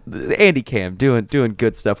in. And then Andy Cam doing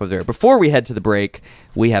good stuff over there. Before we head to the break,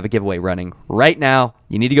 we have a giveaway running right now.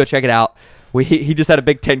 You need to go check it out. He just had a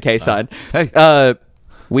big 10K sign. Hey.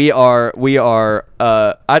 We are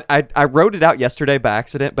I wrote it out yesterday by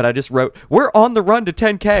accident, but I just wrote, we're on the run to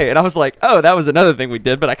 10K, and I was like, oh, that was another thing we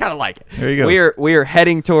did, but I kind of like it. There you go. We are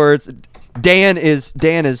heading towards Dan is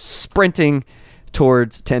sprinting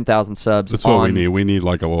towards 10,000 subs. That's what we need. We need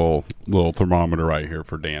like a little thermometer right here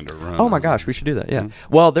for Dan to run. Oh my gosh, we should do that. Yeah.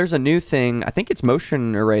 Well, there's a new thing. I think it's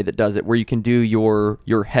Motion Array that does it, where you can do your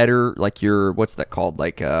header, like your, what's that called?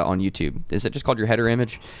 Like on YouTube, is it just called your header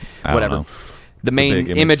image? I don't Whatever. know. The main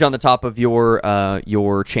big image on the top of your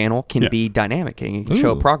channel can be dynamic, and you can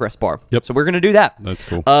show a Ooh. progress bar. Yep. So we're gonna do that. That's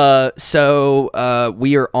cool. So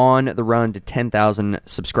we are on the run to 10,000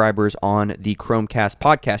 subscribers on the Chromecast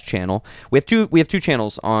podcast channel. We have two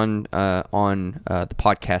channels on the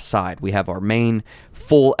podcast side. We have our main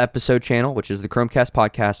full episode channel, which is the Chromecast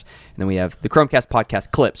podcast, and then we have the Chromecast podcast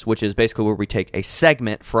clips, which is basically where we take a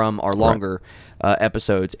segment from our longer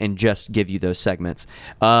episodes and just give you those segments.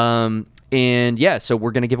 And yeah, so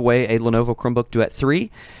we're going to give away a Lenovo Chromebook Duet 3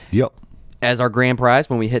 Yep. as our grand prize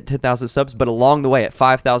when we hit 10,000 subs. But along the way at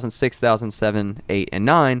 5,000, 6,000, 7, 8, and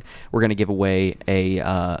 9, we're going to give away a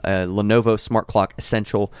Lenovo Smart Clock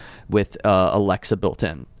Essential with Alexa built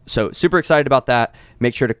in. So super excited about that.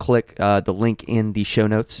 Make sure to click the link in the show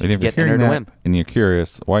notes And to if you're get hearing entered to that win. and you're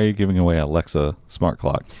curious, why are you giving away Alexa smart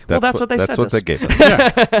clock? That's what they That's sent what us. they gave us.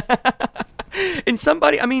 And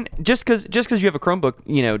somebody, I mean, just because you have a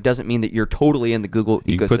Chromebook, doesn't mean that you're totally in the Google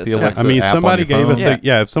You can ecosystem. put the Alexa I mean, app on somebody your gave phone. us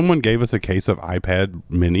if someone gave us a case of iPad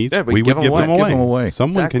minis, Yeah, we we give would them give away. them Give them away.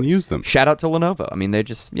 Someone Exactly. can use them. Shout out to Lenovo. I mean, they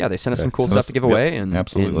sent us some cool send stuff us- to give yep, away, and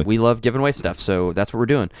absolutely. and we love giving away stuff, so that's what we're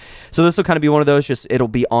doing. So this will kind of be one of those, just it'll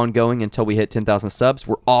be ongoing until we hit 10,000 subs.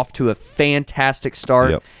 We're off to a fantastic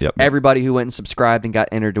start. Yep. Everybody who went and subscribed and got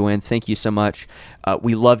entered to win, thank you so much.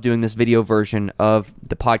 We love doing this video version of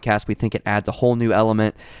the podcast. We think it adds a whole new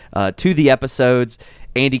element to the episodes.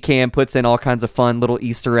 Andy Cam puts in all kinds of fun little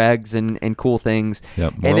Easter eggs and cool things.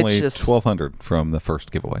 Yep. We're And only it's just 1,200 from the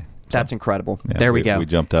first giveaway. that's incredible. Yeah, There we go. We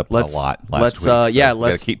jumped up a lot last let's week. So we gotta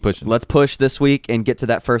let's keep pushing. Let's push this week and get to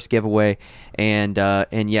that first giveaway. And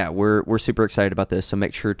yeah, we're super excited about this. So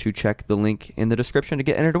make sure to check the link in the description to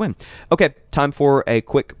get entered to win. Okay, time for a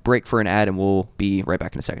quick break for an ad, and we'll be right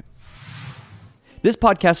back in a second. This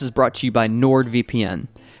podcast is brought to you by NordVPN.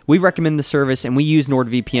 We recommend the service, and we use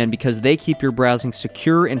NordVPN because they keep your browsing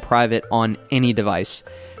secure and private on any device.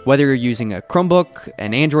 Whether you're using a Chromebook,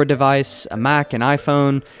 an Android device, a Mac, an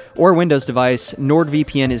iPhone, or a Windows device,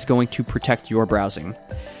 NordVPN is going to protect your browsing.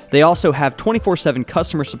 They also have 24/7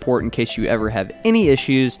 customer support in case you ever have any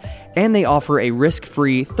issues, and they offer a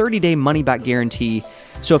risk-free 30-day money-back guarantee.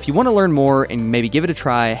 So if you want to learn more and maybe give it a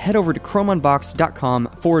try, head over to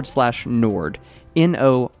chromeunboxed.com/Nord.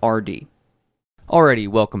 Nord. Alrighty,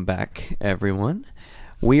 welcome back, everyone.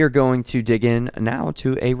 We are going to dig in now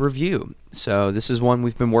to a review. So this is one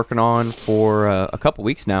we've been working on for a couple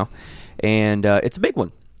weeks now, and it's a big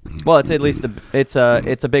one. Well, it's at least it's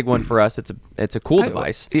a big one for us. It's a cool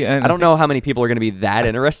device. Yeah, and I don't know how many people are going to be that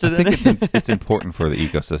interested in it. It's important for the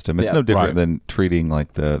ecosystem. It's Yeah. no different Right. than treating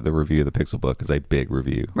like the review of the Pixelbook as a big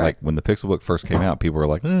review. Right. Like when the Pixelbook first came out, people were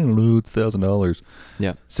like, I don't know, it's $1,000.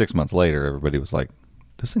 Yeah. 6 months later, everybody was like,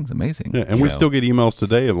 this thing's amazing. Yeah, and You we know? still get emails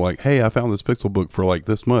today of like, "Hey, I found this Pixelbook for like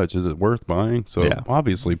this much. Is it worth buying?" So Yeah.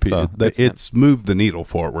 obviously, So it's moved the needle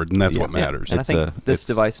forward, and that's what Yeah. matters. And I It's think this it's-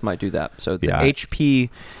 device might do that. So the Yeah.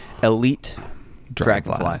 HP Elite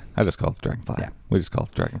Dragonfly. I just call it Dragonfly. Yeah. We just call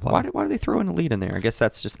it Dragonfly. Why do they throw an Elite in there? I guess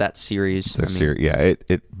that's just that series. So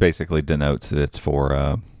it basically denotes that it's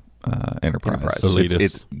for Enterprise.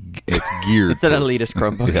 Elitist. It's geared. It's an elitist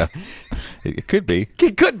Chromebook. Yeah, it could be.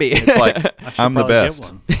 It could be. It's like I'm the Probably get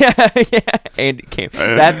best. one. yeah. Andy Cam.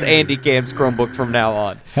 That's Andy Cam's Chromebook from now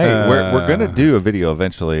on. Hey, we're gonna do a video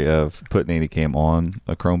eventually of putting Andy Cam on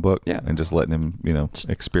a Chromebook, and just letting him,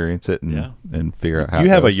 experience it and figure out how. You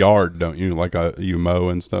have a goes. yard, don't you? Like you mow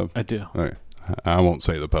and stuff. I do. Okay. I won't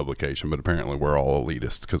say the publication, but apparently we're all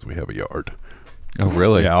elitists because we have a yard. Oh,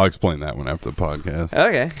 really? Yeah, I'll explain that one after the podcast.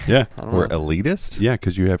 Okay. Yeah, We're elitist. yeah,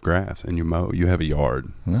 because you have grass and you mow. You have a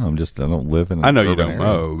yard. No, I don't live in. I know you urban don't area.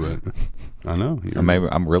 mow, but I know. Maybe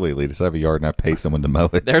I'm really elitist. I have a yard and I pay someone to mow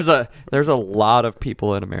it. There's a lot of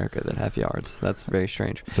people in America that have yards. That's very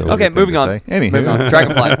strange. So Okay, weird thing moving to on. say. Anywho. Moving on.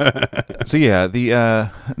 Dragonfly. So yeah,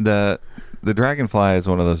 the Dragonfly is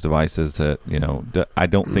one of those devices that I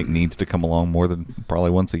don't think needs to come along more than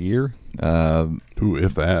probably once a year. Ooh,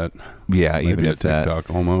 if that. Yeah, Maybe even a if that.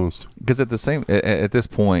 TikTok almost. Because at this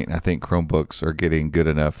point, I think Chromebooks are getting good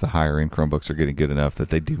enough. The higher end Chromebooks are getting good enough that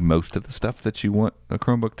they do most of the stuff that you want a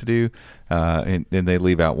Chromebook to do, and they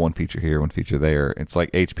leave out one feature here, one feature there. It's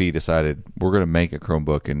like HP decided we're going to make a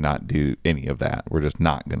Chromebook and not do any of that. We're just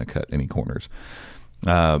not going to cut any corners.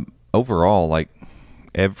 Overall, like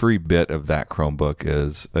every bit of that Chromebook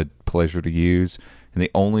is a pleasure to use. And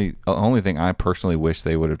the only thing I personally wish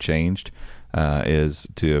they would have changed is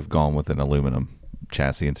to have gone with an aluminum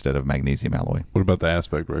chassis instead of magnesium alloy. What about the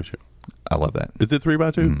aspect ratio? I love that. Is it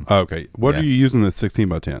 3x2? Oh, okay. What are you using the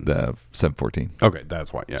 16x10? The 714. Okay,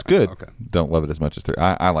 that's why. Yeah, It's good. Okay. Don't love it as much as 3.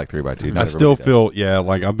 I like 3x2. I still feel,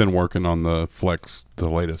 like I've been working on the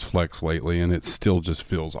latest Flex lately, and it still just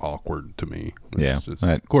feels awkward to me. It's just,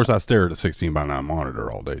 of course, I stare at a 16:9 monitor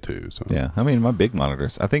all day too. So yeah, I mean, my big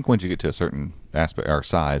monitors. I think once you get to a certain aspect or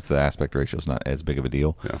size, the aspect ratio is not as big of a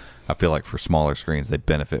deal. Yeah. I feel like for smaller screens, they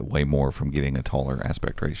benefit way more from getting a taller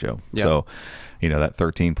aspect ratio. Yeah. So, that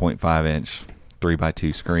 13.5 inch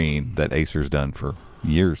 3x2 screen that Acer's done for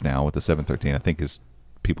years now with the 713, I think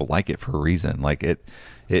people like it for a reason. Like it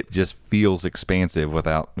just feels expansive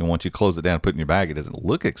without. And once you close it down and put it in your bag, it doesn't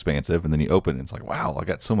look expansive. And then you open it, and it's like, wow, I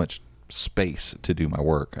got so much space to do my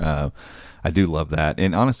work. I do love that.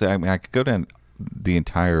 And honestly, I mean, I could go down the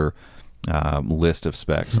entire list of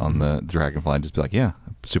specs on the Dragonfly and just be like, yeah,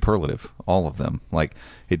 superlative, all of them. Like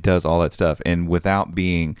it does all that stuff, and without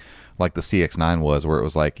being like the CX9 was, where it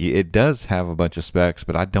was like it does have a bunch of specs,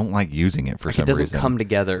 but I don't like using it for some reason. It doesn't come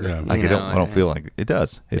together. Yeah. Like I don't feel like it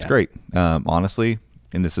does. It's great. Honestly,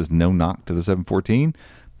 and this is no knock to the 714.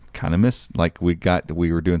 Kind of miss, like we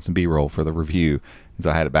were doing some B-roll for the review, and so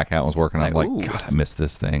I had it back out and was working on it. I'm like, God, I miss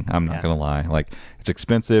this thing. I'm not gonna lie. Like it's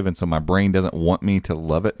expensive, and so my brain doesn't want me to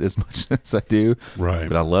love it as much as I do. Right.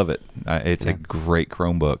 But I love it. It's a great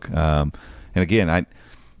Chromebook. And again,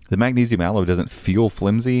 the magnesium alloy doesn't feel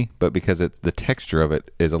flimsy, but because the texture of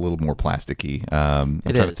it is a little more plasticky. I'm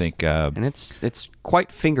trying to think. And it's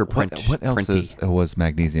quite fingerprint. What else was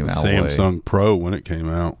magnesium alloy? Samsung Pro when it came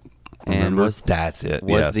out. And That's it.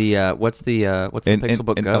 what's the Pixelbook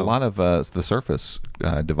Go? And a lot of the Surface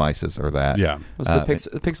devices are that. Yeah. Was the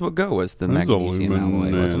Pixelbook Go was the It was magnesium alloy,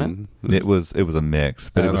 aluminum wasn't it? It was a mix,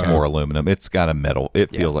 but it was more aluminum. It's got a metal. It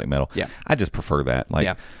feels like metal. Yeah. I just prefer that.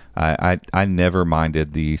 Like I never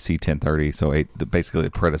minded the C1030, so basically the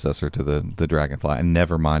predecessor to the Dragonfly. I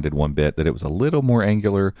never minded one bit that it was a little more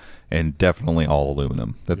angular and definitely all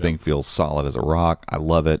aluminum. That thing feels solid as a rock. I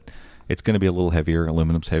love it. It's going to be a little heavier.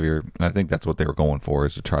 Aluminum's heavier. And I think that's what they were going for,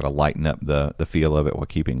 is to try to lighten up the feel of it while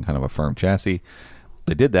keeping kind of a firm chassis.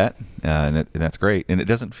 They did that, and that's great. And it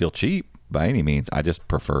doesn't feel cheap by any means. I just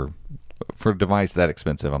prefer, for a device that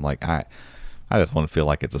expensive, I'm like, I just want to feel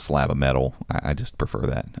like it's a slab of metal. I just prefer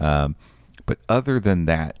that. But other than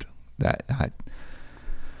that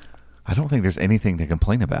I don't think there's anything to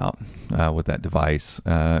complain about with that device.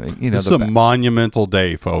 It's a monumental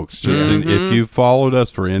day, folks. Just if you followed us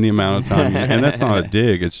for any amount of time, and that's not a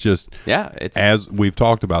dig. It's just as we've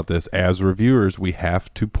talked about this as reviewers, we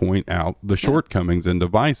have to point out the shortcomings in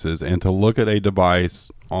devices and to look at a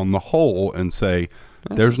device on the whole and say,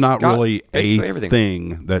 there's not really a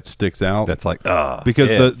thing that sticks out. That's like,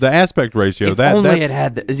 because the aspect ratio, if only it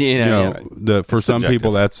had for some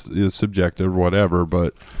people that's subjective, whatever,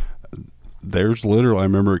 but there's literally, I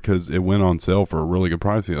remember because it went on sale for a really good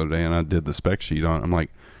price the other day, and I did the spec sheet on it. I'm like,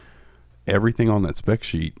 everything on that spec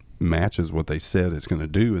sheet matches what they said it's going to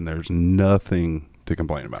do, and there's nothing to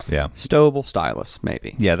complain about. Yeah. Stowable stylus,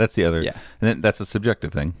 maybe. Yeah, that's the other. Yeah. And then that's a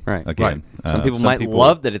subjective thing. Right. Again. Right. Some people might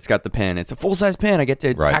love that it's got the pen. It's a full-size pen. I get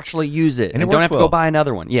to actually use it. And I don't have to go buy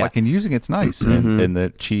another one. Yeah. Like, and using it's nice. And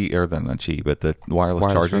the but the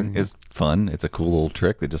wireless charging is fun. It's a cool little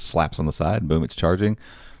trick that just slaps on the side. Boom, it's charging.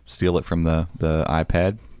 Steal it from the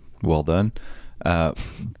iPad. well done.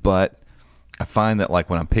 But I find that like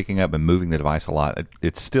when I'm picking up and moving the device a lot,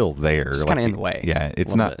 it's still there. It's like, kind of in the way. Yeah,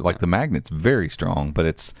 it's not like the magnet's very strong, but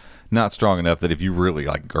it's not strong enough that if you really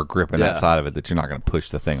like are gripping that side of it, that you're not going to push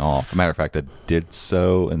the thing off. Matter of fact, I did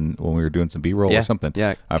so, and when we were doing some B-roll or something,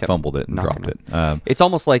 I fumbled it and dropped it. It's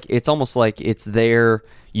almost like it's there.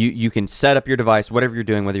 You can set up your device, whatever you're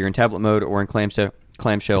doing, whether you're in tablet mode or in clamshell.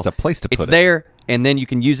 It's a place to put it. It's there, and then you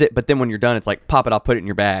can use it. But then when you're done, it's like pop it off, put it in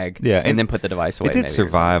your bag, and then put the device away. It did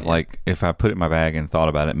survive. Like if I put it in my bag and thought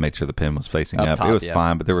about it and made sure the pin was facing up, top, it was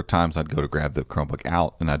fine. But there were times I'd go to grab the Chromebook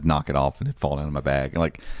out and I'd knock it off and it'd fall down in my bag. And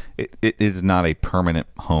like it is not a permanent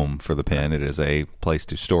home for the pin. It is a place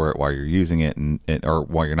to store it while you're using it or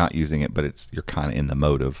while you're not using it. But you're kind of in the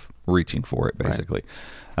mode of reaching for it basically.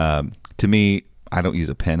 Right. To me, I don't use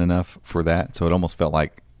a pen enough for that, so it almost felt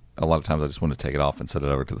like a lot of times I just wanted to take it off and set it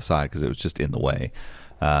over to the side because it was just in the way.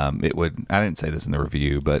 I didn't say this in the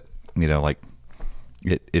review, but like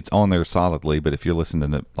it's on there solidly. But if you're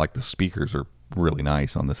listening to like the speakers are really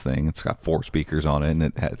nice on this thing. It's got 4 speakers on it and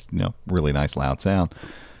it has really nice loud sound.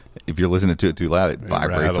 If you're listening to it too loud, it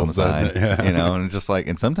vibrates on the side. And just like,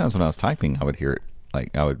 and sometimes when I was typing, I would hear it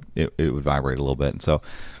like it would vibrate a little bit. And so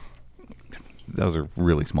those are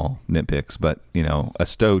really small nitpicks, but a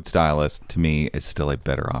stowed stylus to me is still a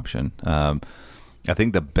better option. I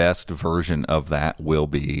think the best version of that will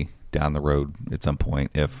be down the road at some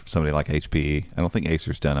point if somebody like HP. I don't think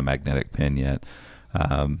Acer's done a magnetic pen yet.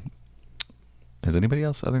 Has anybody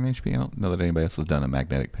else other than HP? I don't know that anybody else has done a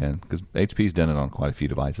magnetic pen because HP's done it on quite a few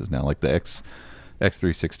devices now. Like the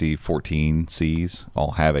X360 14Cs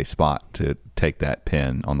all have a spot to take that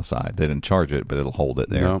pin on the side. They didn't charge it, but it'll hold it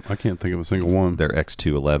there. No, I can't think of a single one. Their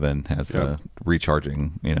X211 has the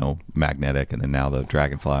recharging, magnetic, and then now the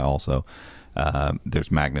Dragonfly also. There's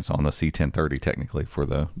magnets on the C1030 technically for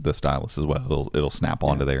the stylus as well. It'll snap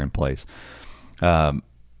onto there in place.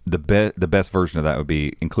 The best version of that would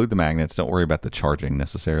be include the magnets. Don't worry about the charging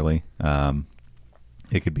necessarily.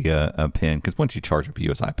 It could be a pin because once you charge up a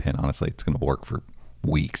USI pin, honestly, it's going to work for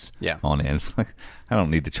weeks on end. It's like I don't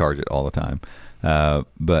need to charge it all the time.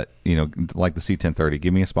 But like the C1030,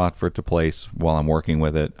 give me a spot for it to place while I'm working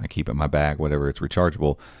with it. I keep it in my bag, whatever. It's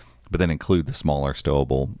rechargeable. But then include the smaller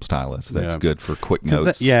stowable stylus. That's good for quick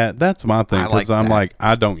notes. That's my thing. Because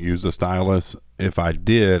I don't use a stylus. If I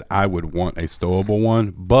did, I would want a stowable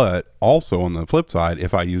one. But also on the flip side,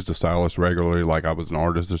 if I used a stylus regularly, like I was an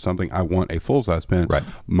artist or something, I want a full-size pen. Right.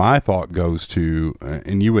 My thought goes to,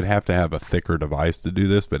 and you would have to have a thicker device to do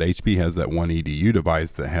this, but HP has that one EDU device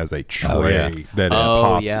that has a tray that it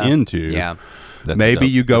pops into. Yeah. Maybe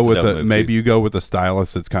you go with a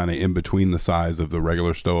stylus that's kind of in between the size of the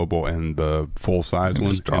regular stowable and the full size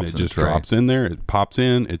one, and it just drops in there. It pops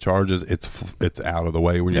in, it charges. It's out of the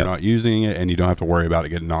way when you're not using it, and you don't have to worry about it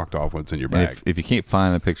getting knocked off when it's in your bag. If you can't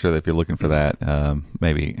find a picture, if you're looking for that,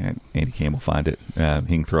 maybe Andy Cam will find it.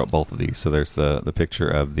 He can throw up both of these. So there's the picture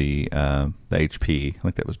of the HP. I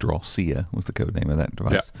think that was Drawcia was the code name of that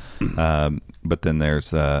device. Yeah. But then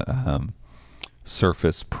there's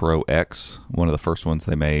Surface Pro X, one of the first ones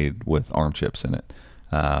they made with ARM chips in it.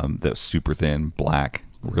 That was super thin, black,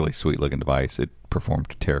 really sweet looking device. It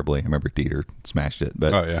performed terribly. I remember Dieter smashed it,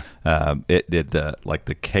 but it did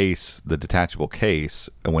the case, the detachable case.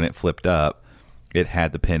 When it flipped up, it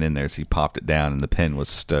had the pin in there, so you popped it down, and the pin was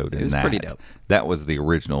stowed in that. It was pretty dope. That was the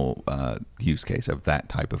original use case of that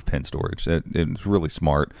type of pen storage. It was really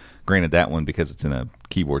smart. Granted, that one, because it's in a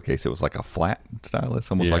keyboard case, it was like a flat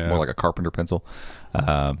stylus, almost like more like a carpenter pencil.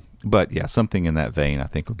 But yeah, something in that vein I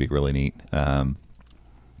think would be really neat.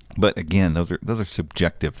 But again, those are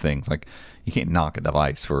subjective things. Like you can't knock a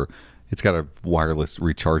device for it's got a wireless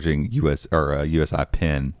recharging USI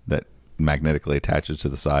pin that magnetically attaches to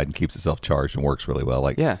the side and keeps itself charged and works really well.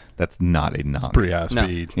 Like that's not a knock. It's pretty high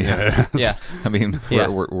speed. Yeah. I mean,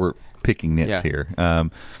 we're picking nits here.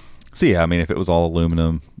 So yeah, I mean, if it was all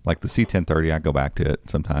aluminum, like the C1030, I go back to it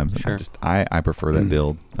sometimes. Sure. I prefer that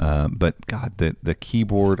build. But God, the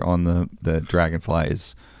keyboard on the Dragonfly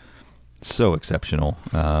is so exceptional.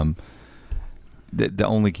 The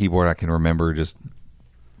only keyboard I can remember just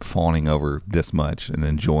fawning over this much and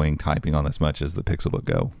enjoying typing on this much is the Pixelbook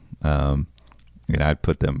Go. I'd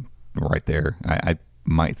put them right there. I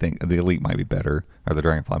might think the Elite might be better, or the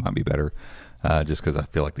Dragonfly might be better, just because I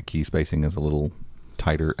feel like the key spacing is a little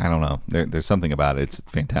tighter. I don't know. There's something about it. It's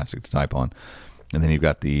fantastic to type on. And then you've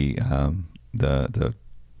got the haptic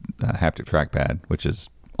trackpad, which is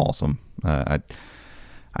awesome.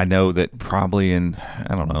 I know that probably in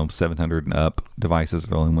 700 and up devices are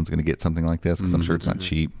the only ones going to get something like this because I'm sure it's not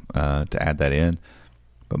cheap to add that in.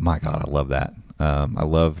 But my God, I love that. I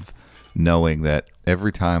love knowing that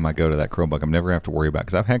every time I go to that Chromebook, I'm never going to have to worry about,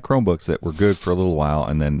 because I've had Chromebooks that were good for a little while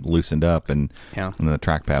and then loosened up, and then the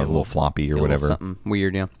trackpad was a little floppy or whatever. Something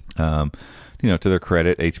weird, yeah. To their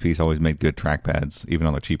credit, HP's always made good trackpads, even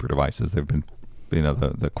on their cheaper devices. They've been,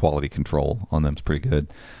 the quality control on them is pretty good.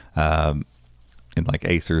 And like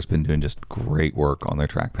Acer's been doing just great work on their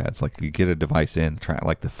trackpads. Like you get a device in,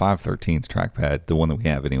 like the 513's trackpad, the one that we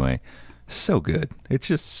have anyway, so good. It's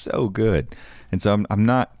just so good. And so I'm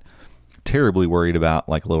not terribly worried about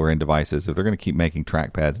like lower end devices. If they're going to keep making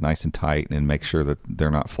trackpads nice and tight and make sure that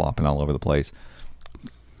they're not flopping all over the place,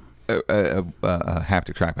 a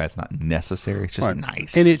haptic trackpad's not necessary. It's just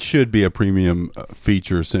nice. And it should be a premium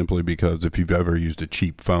feature, simply because if you've ever used a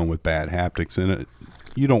cheap phone with bad haptics in it,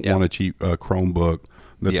 you don't want a cheap Chromebook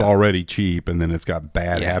that's already cheap and then it's got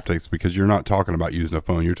bad haptics, because you're not talking about using a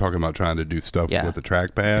phone. You're talking about trying to do stuff with the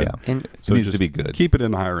trackpad. Yeah. And so it needs to be good. Keep it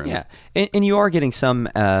in the higher end. Yeah. And you are getting some,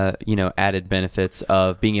 added benefits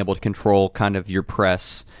of being able to control kind of your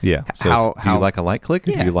press. Yeah. So do you like a light click?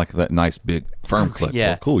 Or do you like that nice big firm click? Yeah.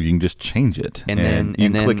 Well, cool. You can just change it. And then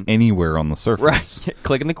you can click anywhere on the surface. Right.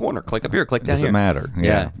 Click in the corner. Click up here. Click down here. Doesn't matter.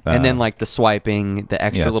 Yeah. And then like the swiping, the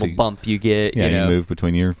extra little bump you get. Yeah, you move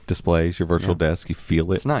between your displays, your virtual desk. You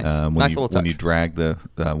feel it. It's nice. Nice little touch. When you drag the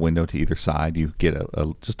window to either side, you get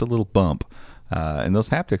just a little bump. And those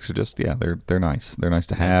haptics are just, they're nice. They're nice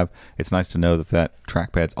to have. It's nice to know that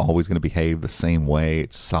trackpad's always going to behave the same way.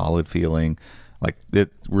 It's solid feeling. Like,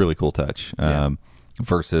 it's really cool touch.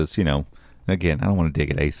 Versus, again, I don't want to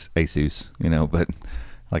dig at Asus, but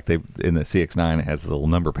like in the CX-9, it has the little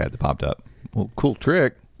number pad that popped up. Well, cool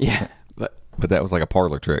trick. Yeah. But that was like a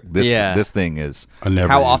parlor trick. This thing is...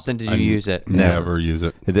 How often did you use it? Never use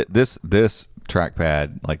it. This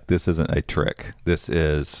trackpad, like, this isn't a trick. This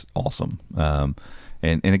is awesome.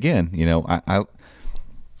 And again,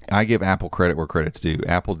 I give Apple credit where credit's due.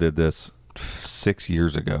 Apple did this 6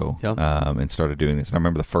 years ago and started doing this. And I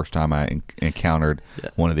remember the first time I encountered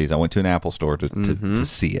one of these, I went to an Apple store to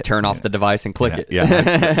see it. Turn off the device and click it.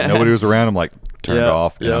 Yeah. Nobody was around. I'm like, turn it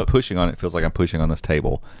off. And I'm pushing on it. It feels like I'm pushing on this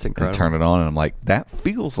table. It's incredible. And turn it on, and I'm like, that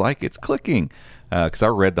feels like it's clicking. Because I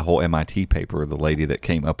read the whole MIT paper of the lady that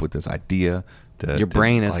came up with this idea. Your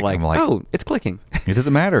brain is like, oh, it's clicking. It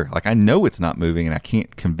doesn't matter. Like, I know it's not moving, and I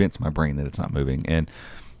can't convince my brain that it's not moving. And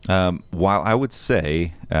while I would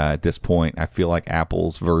say at this point, I feel like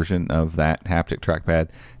Apple's version of that haptic trackpad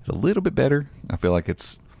is a little bit better. I feel like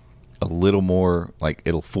it's a little more, like,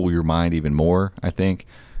 it'll fool your mind even more. I think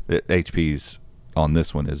that HP's on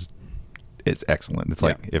this one is excellent. It's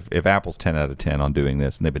like if Apple's 10 out of 10 on doing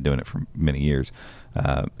this, and they've been doing it for many years,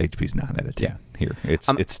 HP's 9 out of 10 here.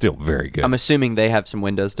 It's still very good. I'm assuming they have some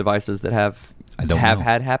Windows devices that have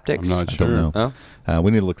had haptics. I'm not sure. I don't know.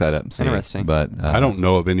 We need to look that up and see. Interesting. But I don't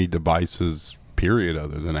know of any devices, period,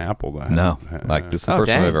 other than Apple that like, this is the first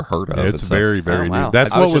one I've ever heard of. It's very, very new. Wow.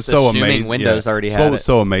 That's what was so amazing. Windows already had what was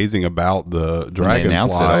so amazing about the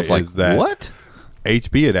Dragonfly I was like, is that what?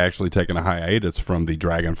 HP had actually taken a hiatus from the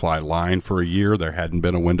Dragonfly line for a year. There hadn't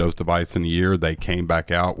been a Windows device in a year. They came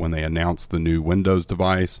back out when they announced the new Windows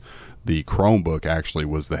device. The Chromebook actually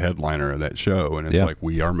was the headliner of that show, and it's like,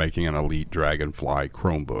 we are making an elite Dragonfly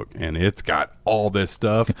Chromebook, and it's got all this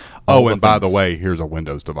stuff. And by the way, here's a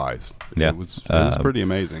Windows device. Yeah. It was pretty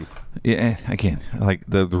amazing. Yeah, again, like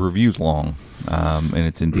the review's long, and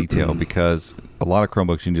it's in detail because a lot of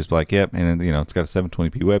Chromebooks you can just be like, yep, and then, it's got a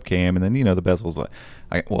 720p webcam, and then the bezel's like,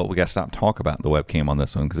 we got to stop talking about the webcam on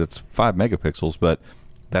this one because it's 5 megapixels, but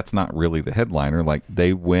that's not really the headliner. Like,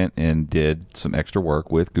 they went and did some extra work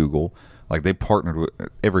with Google. Like, they partnered with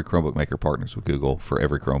every Chromebook maker partners with Google for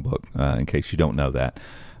every Chromebook. In case you don't know that.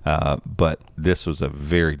 But this was a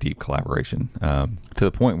very deep collaboration to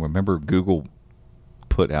the point where, remember, Google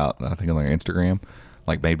put out, I think on their Instagram,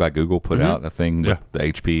 like Made by Google, put out a thing with the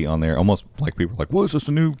HP on there, almost like people were like, "What is this,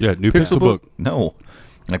 a new Pixel book?" No,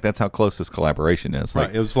 like, that's how close this collaboration is.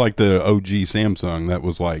 Like, it was like the OG Samsung that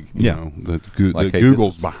was like, the hey,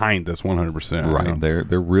 Google's behind this 100%. Right,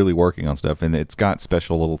 they're really working on stuff, and it's got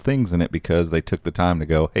special little things in it because they took the time to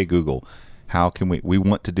go, "Hey, Google, how can we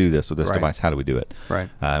want to do this with this device? How do we do it?" Right.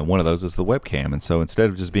 One of those is the webcam, and so instead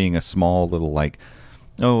of just being a small little like,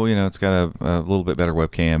 it's got a little bit better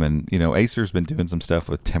webcam, and Acer's been doing some stuff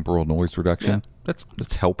with temporal noise reduction.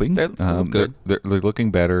 That's helping. They're good. They're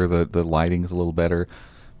looking better. The lighting is a little better,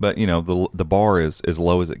 but the bar is as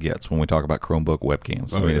low as it gets when we talk about Chromebook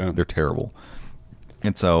webcams. They're terrible.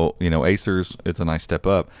 And so Acer's, it's a nice step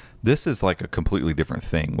up. This is like a completely different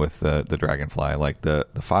thing with the Dragonfly. Like the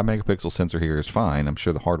 5 megapixel sensor here is fine. I'm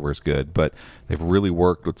sure the hardware is good, but they've really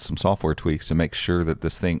worked with some software tweaks to make sure that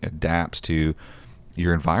this thing adapts to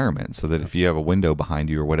your environment, so that if you have a window behind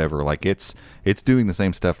you or whatever, like it's doing the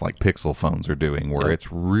same stuff like Pixel phones are doing, where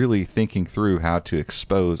it's really thinking through how to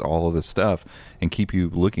expose all of this stuff and keep you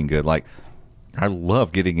looking good. Like, I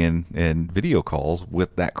love getting in video calls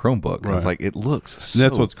with that Chromebook. It's like, it looks so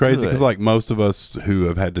that's what's crazy, because good. like most of us who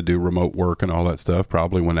have had to do remote work and all that stuff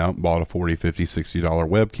probably went out and bought a $40, $50, $60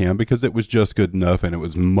 webcam because it was just good enough and it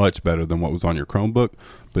was much better than what was on your Chromebook.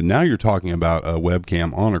 But now you're talking about a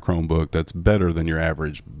webcam on a Chromebook that's better than your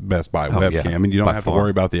average Best Buy webcam, and you don't have to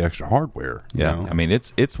worry about the extra hardware. Yeah, you know? I mean,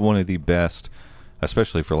 it's one of the best,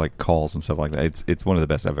 especially for like calls and stuff like that. It's one of the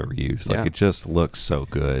best I've ever used. Like, it just looks so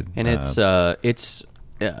good, and it's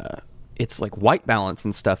like white balance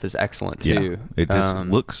and stuff is excellent too. Yeah, it just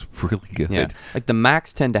looks really good. Yeah, like the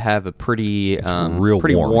Macs tend to have a pretty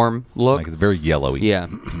pretty warm look. Like, it's very yellowy. Yeah,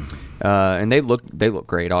 and they look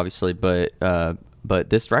great, obviously, but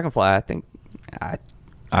this Dragonfly, I think,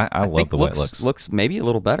 I love the way it looks. Looks maybe a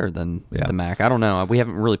little better than the Mac. I don't know. We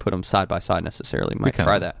haven't really put them side by side necessarily. Might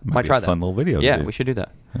try that. Might try that. Fun little video. Yeah, we should do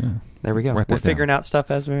that. Yeah. There we go. We're figuring out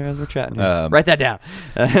stuff as we're chatting. Write that down.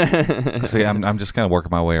 So yeah, I'm just kind of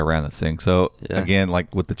working my way around this thing. So again,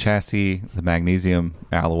 like with the chassis, the magnesium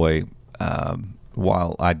alloy.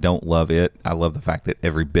 While I don't love it, I love the fact that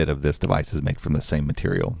every bit of this device is made from the same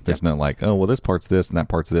material. There's no like, oh, well, this part's this and that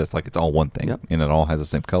part's this. Like, it's all one thing, and it all has the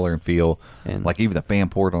same color and feel. And like, even the fan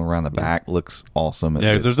port on around the back looks awesome.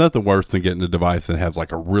 Yeah, there's nothing worse than getting a device that has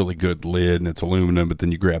like a really good lid and it's aluminum, but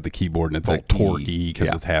then you grab the keyboard and it's all torquey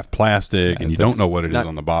because it's half plastic and you don't know what it is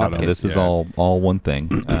on the bottom. This is all one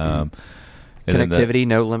thing. Connectivity,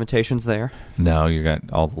 no limitations there. No, you got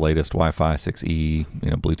all the latest Wi-Fi 6E,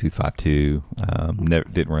 Bluetooth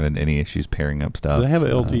 5.2. Didn't run into any issues pairing up stuff. Do they have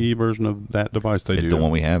an LTE version of that device? They do. The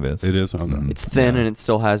one we have is. It is. Okay. It's thin and it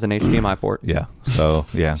still has an HDMI port. Yeah. So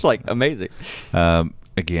yeah, it's like amazing.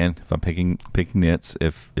 Again, if I'm picking nits,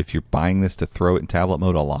 if you're buying this to throw it in tablet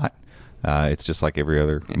mode a lot, it's just like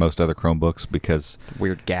most other Chromebooks, because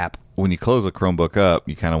weird gap. When you close a Chromebook up,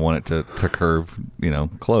 you kind of want it to curve,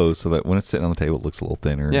 close, so that when it's sitting on the table, it looks a little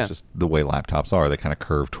thinner. Yeah. It's just the way laptops are; they kind of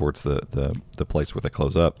curve towards the place where they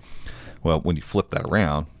close up. Well, when you flip that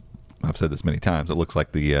around, I've said this many times, it looks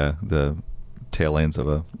like the tail ends of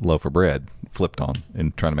a loaf of bread flipped on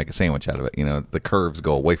and trying to make a sandwich out of it. The curves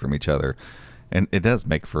go away from each other, and it does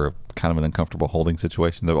make for a kind of an uncomfortable holding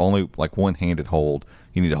situation. The only like one-handed hold,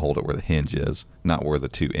 you need to hold it where the hinge is, not where the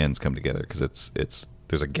two ends come together, because it's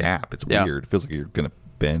there's a gap. It's weird. It feels like you're going to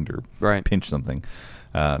bend or pinch something.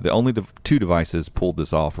 The only two devices pulled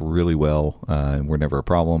this off really well and were never a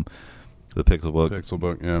problem. The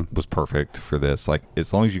Pixelbook was perfect for this. Like,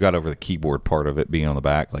 as long as you got over the keyboard part of it being on the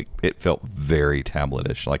back, like, it felt very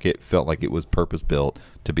tabletish. Like, it felt like it was purpose built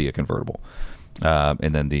to be a convertible.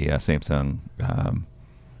 And then the Samsung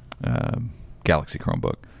Galaxy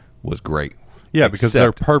Chromebook was great. Yeah, because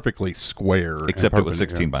they're perfectly square. Except it was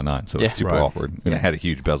 16 by 9, so it's super awkward. And it had a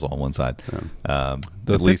huge bezel on one side. Yeah.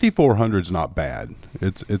 The 5400's not bad.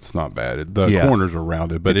 It's not bad. The corners are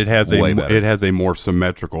rounded, but it has a more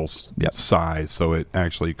symmetrical size, so it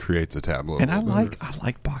actually creates a tablet. And I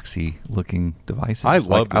like boxy looking devices. I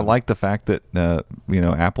like the fact that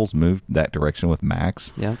Apple's moved that direction with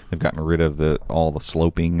Macs. Yeah, they've gotten rid of all the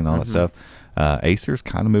sloping and all that stuff. Acer's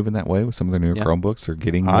kind of moving that way with some of their newer Chromebooks. They're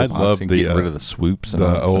getting getting rid of the swoops. And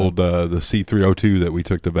the old the C302 that we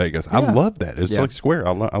took to Vegas. I love that. It's like square.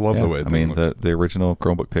 I love the way. The original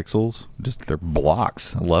Chromebook Pixels, just their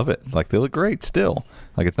blocks. I love it. Like, they look great still.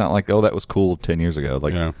 Like, it's not like, oh, that was cool 10 years ago.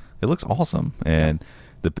 Like, it looks awesome. And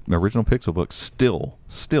the original Pixelbook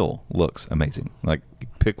still looks amazing. Like, you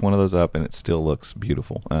pick one of those up and it still looks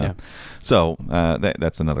beautiful. So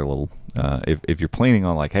that's another little. If you're planning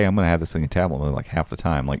on like, hey, I'm going to have this thing in tablet mode like half the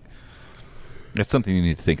time, like, that's something you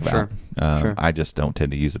need to think about. Sure. I just don't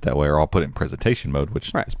tend to use it that way, or I'll put it in presentation mode,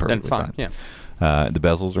 which is perfectly fine. Yeah. The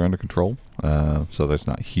bezels are under control, so there's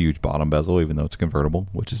not huge bottom bezel, even though it's convertible,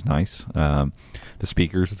 which is nice. The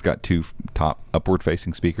speakers, it's got two top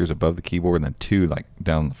upward-facing speakers above the keyboard, and then two like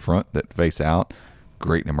down the front that face out.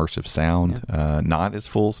 Great immersive sound. Not as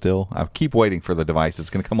full still. I keep waiting for the device that's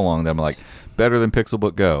going to come along that I'm like, better than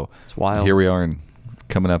Pixelbook Go. It's wild. Here we are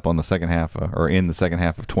coming up on the second half, or in the second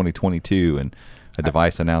half of 2022, and a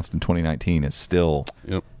device announced in 2019 is still.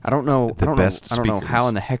 I don't know. I don't know how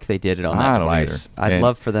in the heck they did it on that device. I'd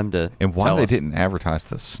love for them to. And why they didn't advertise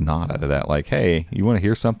the snot out of that? Like, hey, you want to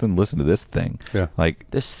hear something? Listen to this thing. Yeah. Like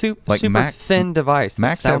this super thin device.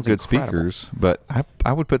 Macs have good incredible. speakers, but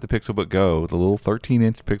I would put the Pixelbook Go, the little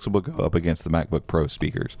 13-inch Pixelbook Go, up against the MacBook Pro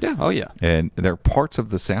speakers. Yeah. Oh yeah. And there are parts of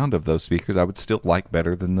the sound of those speakers I would still like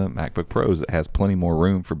better than the MacBook Pros that has plenty more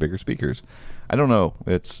room for bigger speakers. I don't know.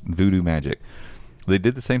 It's voodoo magic. They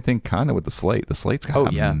did the same thing kind of with the Slate. The Slate's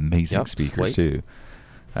got amazing speakers Slate. too.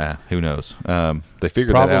 Who knows? They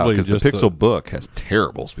figured that out because the Pixel Book has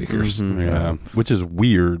terrible speakers. Yeah, which is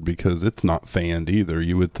weird because it's not fanned either.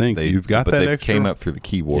 You would think you've got that extra. Came up through the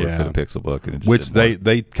keyboard for the Pixel Book, and it just which didn't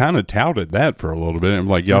they kind of touted that for a little bit. I'm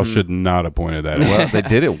like, y'all should not have pointed that out. Well, they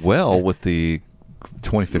did it well with the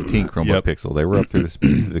 2015 Chromebook Pixel. They were up through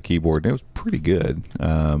the keyboard, and it was pretty good.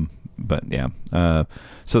 But yeah,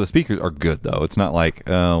 so the speakers are good though. It's not like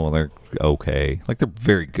they're okay. Like they're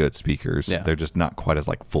very good speakers. Yeah. They're just not quite as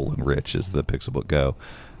like full and rich as the Pixelbook Go.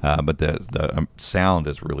 But the sound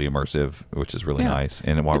is really immersive, which is really nice.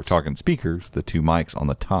 And while we're talking speakers, the two mics on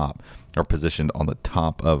the top are positioned on the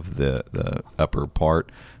top of the upper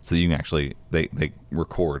part, so you can actually they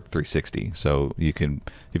record 360. So you can,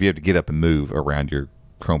 if you have to get up and move around your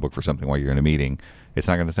Chromebook for something while you're in a meeting, it's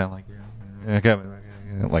not going to sound like you're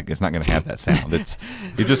like it's not going to have that sound.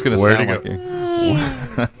 You're just going to sound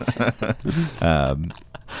like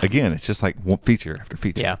again, it's just like one feature after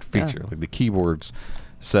feature after feature. Like the keyboard's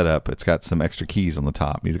set up, it's got some extra keys on the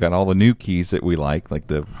top. He's got all the new keys that we like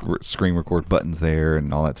the screen record buttons there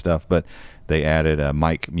and all that stuff. But they added a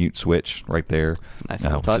mic mute switch right there. Nice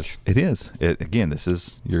little touch. It is. Again, this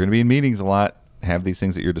is, you're going to be in meetings a lot. Have these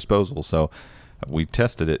things at your disposal. So we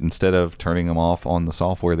tested it. Instead of turning them off on the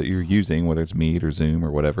software that you're using, whether it's Meet or Zoom or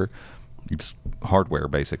whatever, it's hardware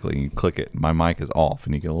basically. You click it, my mic is off,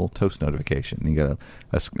 and you get a little toast notification. You got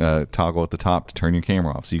a toggle at the top to turn your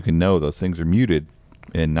camera off, so you can know those things are muted.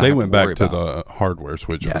 And not they have went to worry back to about the hardware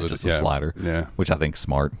switch. yeah, just a slider, which I think is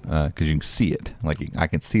smart because you can see it. Like I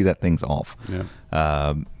can see that thing's off. Yeah.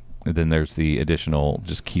 And then there's the additional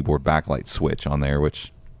just keyboard backlight switch on there,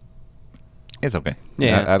 which it's okay.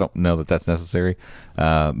 Yeah, I don't know that that's necessary,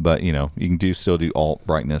 but you can still do alt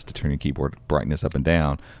brightness to turn your keyboard brightness up and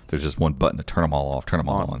down. There's just one button to turn them all off, turn them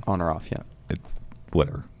all on or off. Yeah,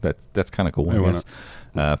 whatever. That's kind of cool. I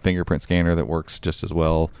guess. Fingerprint scanner that works just as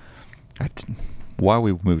well. Why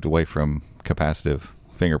we moved away from capacitive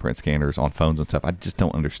fingerprint scanners on phones and stuff, I just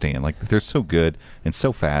don't understand. Like they're so good and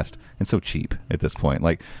so fast and so cheap at this point.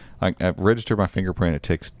 Like I register my fingerprint, it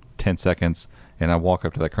takes 10 seconds, and I walk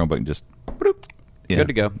up to that Chromebook and just good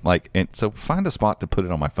to go. Like, and so find a spot to put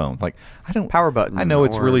it on my phone. Like I don't power button. I know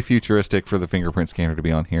it's really futuristic for the fingerprint scanner to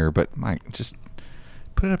be on here, but just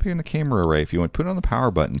put it up here in the camera array if you want. Put it on the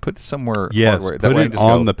power button. Put it somewhere. Yes, hardware. put it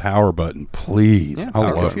on the power button, please. Yeah,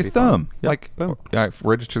 I love your thumb. Yep. Like, boom. I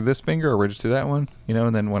register this finger, I register that one,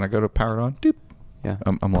 and then when I go to power it on, doop,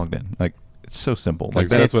 I'm logged in. Like, it's so simple. Like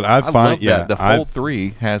that's what I find. Yeah, the Fold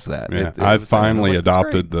 3 has that. Yeah, I've finally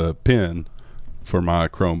adopted the PIN for my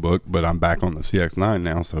Chromebook, but I'm back on the CX9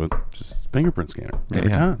 now, so it's just fingerprint scanner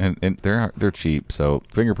every time. And they're cheap. So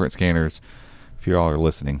fingerprint scanners, if you all are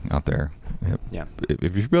listening out there,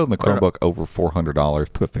 if you're building a Chromebook over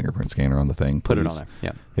 $400, put a fingerprint scanner on the thing. Put it on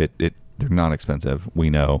there. Yeah, they're not expensive. We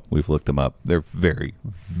know. We've looked them up. They're very,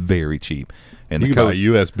 very cheap. And you can buy a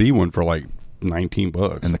USB one for like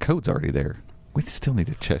 $19, and the code's already there. We still need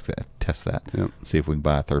to test that. Yep. See if we can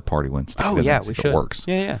buy a third-party one. We should. It works.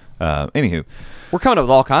 Yeah. Anywho, we're coming up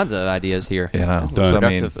with all kinds of ideas here. Yeah, this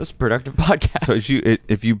is a productive podcast. So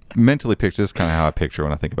if you mentally picture, this is kind of how I picture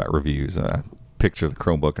when I think about reviews. Picture the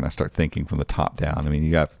Chromebook and I start thinking from the top down. I mean, you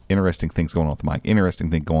got interesting things going on with the mic, interesting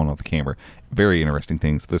thing going on with the camera, very interesting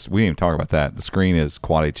things. We didn't even talk about that. The screen is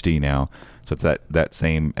Quad HD now, so it's that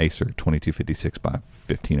same Acer 2256 by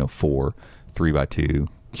 1504 3x2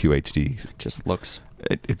 QHD. It just looks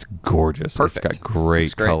it's gorgeous. Perfect. It's got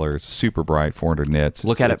great colors, super bright, 400 nits.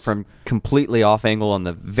 Look at it from completely off angle on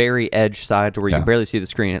the very edge side to where you can barely see the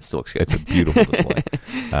screen. It still looks good. It's a beautiful display.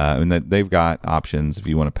 And they've got options if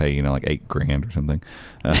you want to pay, like $8,000 or something.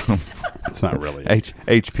 It's not really.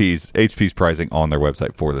 HP's pricing on their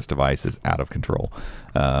website for this device is out of control,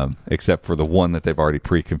 except for the one that they've already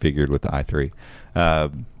pre-configured with the i3.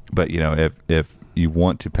 But if you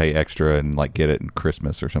want to pay extra and like get it in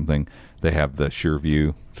Christmas or something, they have the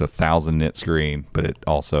SureView. It's a 1,000 nit screen, but it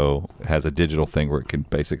also has a digital thing where it can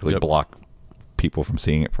basically block people from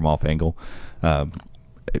seeing it from off angle.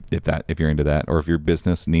 If you're into that, or if your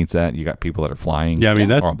business needs that, you got people that are flying. Yeah, I mean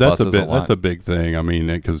that's a big thing. I mean,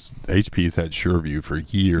 because HP's had SureView for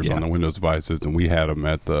years on the Windows devices, and we had them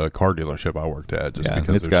at the car dealership I worked at.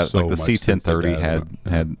 Because it's got like the C1030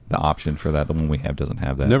 had the option for that. The one we have doesn't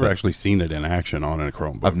have that. Never actually seen it in action on a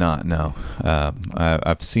Chromebook. I've not. No,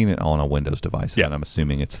 I've seen it on a Windows device. Yeah, and I'm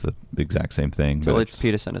assuming it's the exact same thing. Tell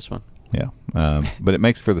HP to send us one. Yeah, but it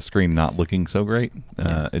makes for the screen not looking so great.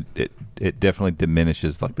 It definitely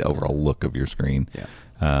diminishes like the overall look of your screen. Yeah.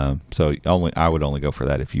 So I would only go for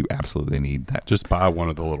that if you absolutely need that. Just buy one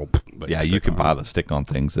of the little. You can buy the stick-on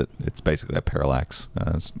things. It's basically a parallax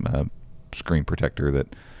screen protector that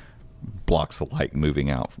blocks the light moving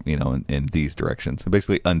out, in these directions. It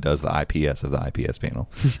basically undoes the IPS of the IPS panel.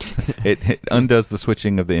 it undoes the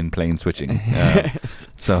switching of the in-plane switching.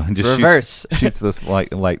 So it just shoots those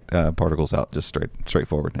light particles out just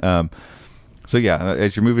straightforward. So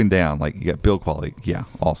as you're moving down, like you got build quality,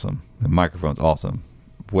 awesome. The microphone's awesome.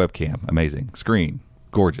 Webcam, amazing. Screen,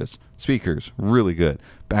 gorgeous. Speakers, really good.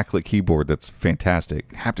 Backlit keyboard, that's fantastic.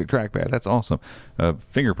 Haptic trackpad, that's awesome.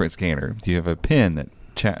 Fingerprint scanner. Do you have a pen that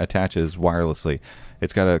attaches wirelessly?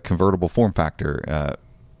 It's got a convertible form factor.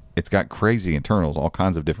 It's got crazy internals, all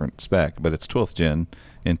kinds of different spec, but it's 12th gen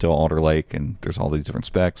Intel Alder Lake, and there's all these different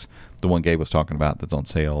specs. The one Gabe was talking about that's on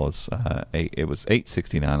sale is it was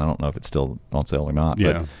 $869. I don't know if it's still on sale or not.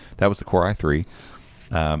 Yeah. But that was the Core i3.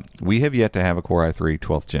 We have yet to have a Core i3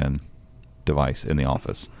 12th gen device in the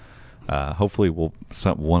office. Hopefully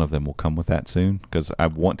one of them will come with that soon, because I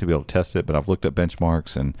want to be able to test it, but I've looked at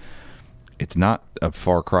benchmarks, and it's not a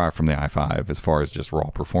far cry from the i5 as far as just raw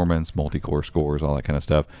performance, multi-core scores, all that kind of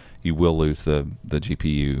stuff. You will lose the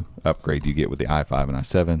GPU upgrade you get with the i5 and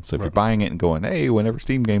i7. So if you're buying it and going, hey, whenever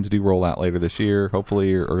Steam games do roll out later this year,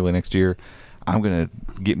 hopefully, or early next year, I'm going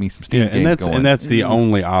to get me some Steam games going. And that's the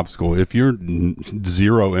only obstacle. If you're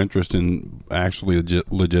zero interest in actually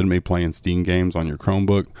legitimately playing Steam games on your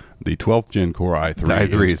Chromebook, the 12th gen Core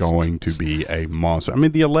i3 is going to be a monster. I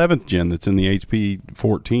mean, the 11th gen that's in the HP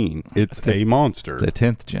 14, it's a monster. The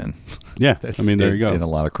 10th gen. Yeah, I mean, there you go. In a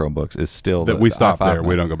lot of Chromebooks, is still that we stop there.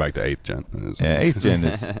 We don't go back to 8th gen. 8th gen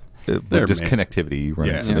is just connectivity. You run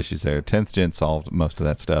into some issues there. 10th gen solved most of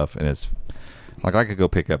that stuff, and it's like I could go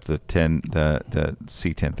pick up the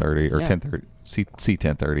C1030 or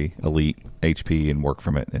C1030 Elite HP and work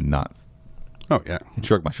from it and not. Oh yeah, and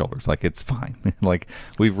shrug my shoulders like it's fine. Like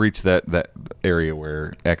we've reached that area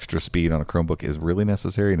where extra speed on a Chromebook is really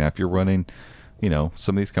necessary. Now, if you're running,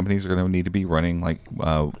 some of these companies are going to need to be running like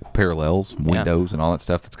Parallels, Windows, and all that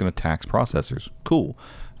stuff that's going to tax processors. Cool.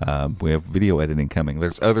 We have video editing coming.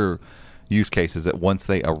 There's other use cases that once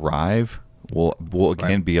they arrive, we'll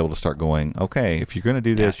again be able to start going, okay, if you're going to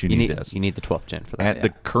do this, you need this. You need the 12th gen for that. At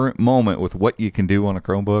the current moment, with what you can do on a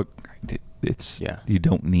Chromebook, you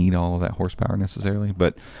don't need all of that horsepower necessarily,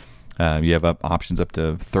 but you have options up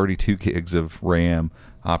to 32 gigs of RAM,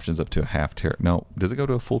 options up to a half terabyte. No, does it go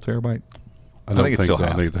to a full terabyte? I think it's still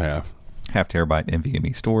half. I think it's half terabyte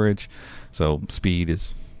NVMe storage. So speed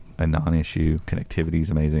is a non-issue. Connectivity is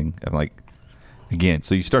amazing. I'm like, again,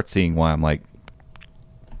 so you start seeing why I'm like,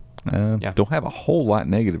 don't have a whole lot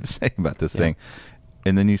negative to say about this thing.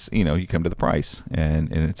 And then you come to the price,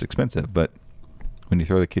 and it's expensive, but when you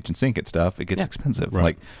throw the kitchen sink at stuff, it gets expensive. Right.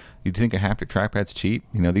 Like, you'd think a haptic trackpad's cheap.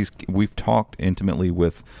 We've talked intimately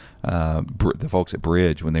with the folks at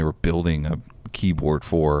Bridge when they were building a keyboard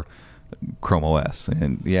for Chrome OS,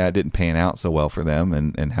 and it didn't pan out so well for them,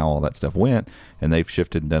 and how all that stuff went, and they've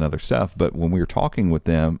shifted and done other stuff. But when we were talking with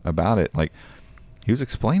them about it, like, he was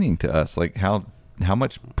explaining to us like how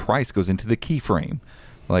much price goes into the keyframe,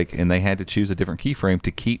 like, and they had to choose a different keyframe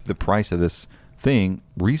to keep the price of this thing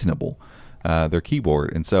reasonable. Their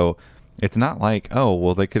keyboard, and so it's not like, oh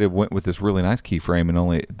well, they could have went with this really nice keyframe and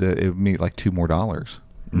only it would be like $2 more.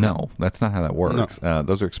 No, that's not how that works. No.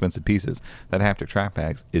 Those are expensive pieces. That haptic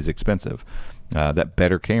trackpad is expensive. That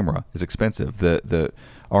better camera is expensive. The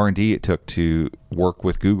R&D it took to work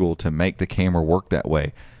with Google to make the camera work that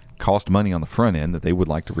way cost money on the front end that they would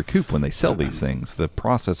like to recoup when they sell these things. The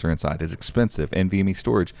processor inside is expensive. NVMe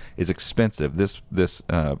storage is expensive. This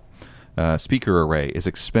speaker array is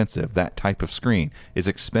expensive. That type of screen is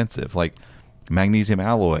expensive. Like, magnesium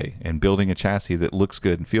alloy and building a chassis that looks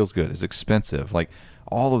good and feels good is expensive. Like,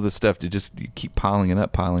 all of this stuff to just keep piling it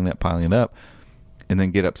up, and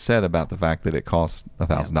then get upset about the fact that it costs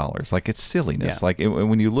 $1,000. Like, it's silliness. Like,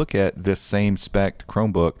 when you look at this same spec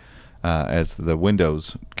Chromebook as the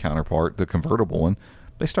Windows counterpart, the convertible one,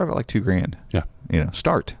 they start at like $2,000. Yeah,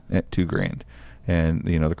 start at $2,000. And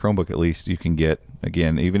the Chromebook, at least you can get,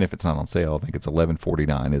 again, even if it's not on sale, I think it's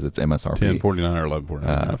 $1,149 is its MSRP. $1,049 or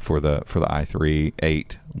 $1,149 for the i3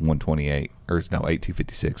 128 or no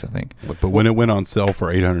 8256, I think. But when it went on sale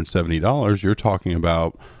for $870, you're talking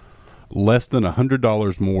about less than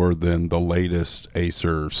 $100 more than the latest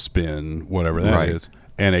Acer Spin, whatever that is,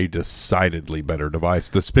 and a decidedly better device.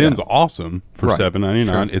 The Spin's awesome for $799.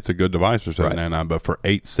 Sure. It's a good device for $799, but for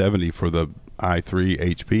 $870 for the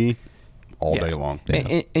i3 HP. All day long.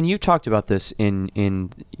 Yeah. And you talked about this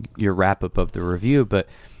in your wrap-up of the review, but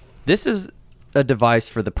this is a device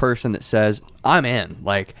for the person that says, I'm in.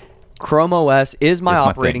 Like, Chrome OS is my It's my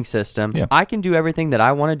operating thing. system. Yeah. I can do everything that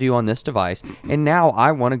I want to do on this device, and now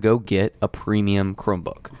I want to go get a premium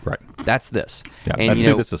Chromebook. Right. That's this. Yeah, and, that's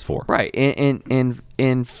who this is for. Right.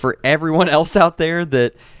 And for everyone else out there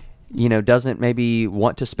that doesn't maybe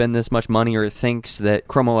want to spend this much money or thinks that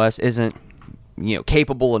Chrome OS isn't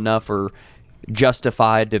capable enough or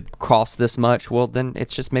justified to cost this much, well, then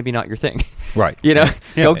it's just maybe not your thing. Right.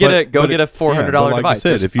 Go get a $400 like device. You said,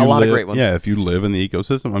 There's if you a lot live, of great ones. Yeah, if you live in the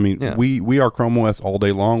ecosystem, I mean, Yeah. we are Chrome OS all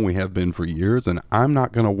day long. We have been for years, and I'm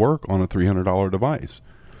not going to work on a $300 device.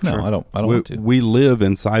 No, I don't want to. We live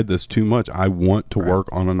inside this too much. I want to work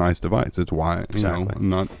on a nice device. It's why Exactly. I'm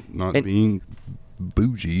not And- being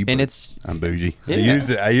bougie. And but I'm bougie. Yeah.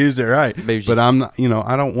 I used it right. Bougie. But I'm not.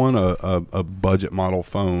 I don't want a budget model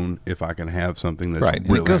phone if I can have something that's Right. And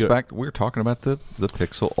really it goes good. back. We were talking about the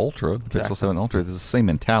Pixel Ultra, the Exactly. Pixel 7 Ultra. It's the same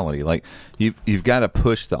mentality. Like you've got to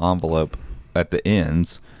push the envelope at the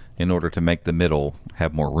ends in order to make the middle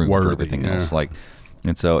have more room for Worthy, everything yeah. else.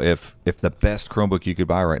 And so if the best Chromebook you could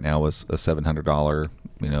buy right now was a $700,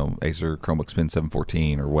 Acer Chromebook Spin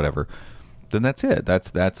 714 or whatever, then that's it. That's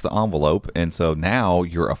the envelope. And so now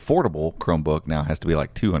your affordable Chromebook now has to be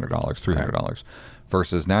like $200, $300,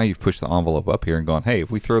 versus now you've pushed the envelope up here and gone, hey, if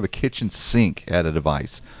we throw the kitchen sink at a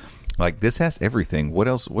device, like this has everything. What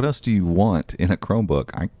else do you want in a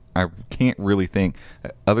Chromebook? I can't really think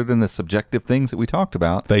other than the subjective things that we talked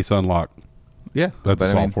about. Face unlock. Yeah, That's but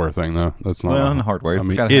a software thing, though. That's not on the hardware. I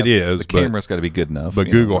mean, gotta it have, is. the but- camera's got to be good enough. But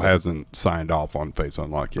you know. Google hasn't signed off on Face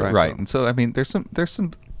Unlock yet. Right. so. And so I mean there's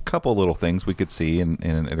some couple little things we could see in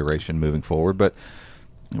an iteration moving forward, but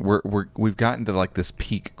we've gotten to like this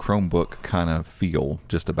peak Chromebook kind of feel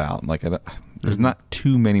just about. Like there's not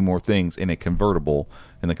too many more things in the convertible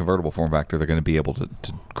form factor they're going to be able to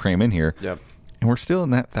cram in here. Yep. And we're still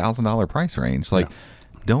in that $1,000 price range. Like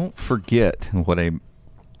don't forget what a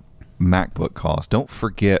MacBook costs. Don't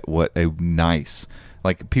forget what a nice,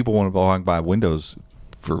 like people want to buy Windows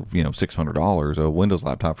for $600, a Windows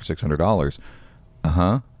laptop for $600.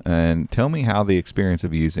 And tell me how the experience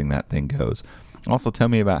of using that thing goes. Also, tell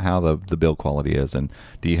me about how the build quality is, and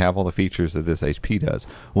do you have all the features that this HP does?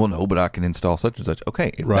 Well, no, but I can install such and such.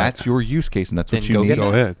 Okay, if Right. that's your use case and that's Then what you go need, get Go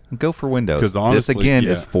ahead. go for Windows. 'Cause honestly, this again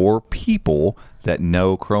yeah. is for people that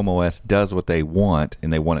know Chrome OS does what they want,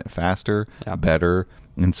 and they want it faster, better,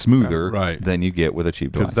 and smoother Right. than you get with a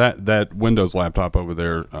cheap device. Because that Windows laptop over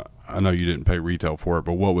there, I know you didn't pay retail for it,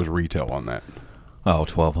 but what was retail on that? Oh,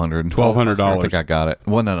 $1,200. $1,200. I think I got it.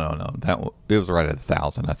 Well, no. It was right at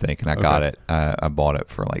 1,000, I think, and I got it. I bought it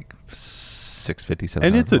for like $650, $700.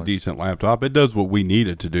 And it's a decent laptop. It does what we need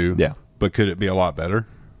it to do. Yeah. But could it be a lot better?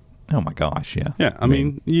 Oh my gosh, yeah. Yeah, I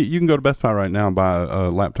mean, you can go to Best Buy right now and buy a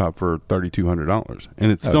laptop for $3,200,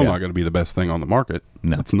 and it's still yeah. not going to be the best thing on the market.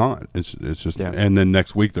 No. It's not. It's just. Yeah. And then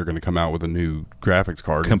next week they're going to come out with a new graphics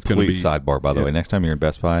card. It's Complete gonna be, sidebar, by the yeah. way. Next time you're in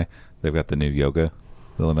Best Buy, they've got the new the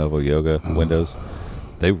Lenovo Yoga Windows.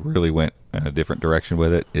 They really went in a different direction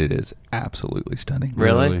with it. It is absolutely stunning.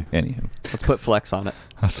 Really? Anywho, Let's put Flex on it.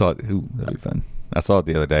 I saw it. Ooh, that'd be fun. I saw it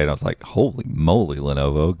the other day, and I was like, "Holy moly,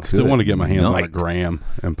 Lenovo!" Still want to get my hands on a night. gram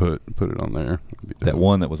and put it on there. That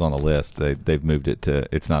one that was on the list, they've moved it to.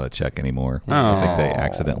 It's not a check anymore. I think they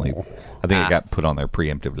accidentally. I think it got put on there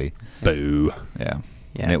preemptively. Boo. Yeah.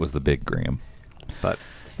 Yeah. And it was the big gram. But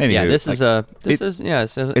Anywho, yeah, this is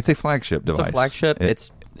it's a flagship device. It's a flagship.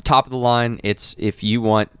 It's top of the line. It's if you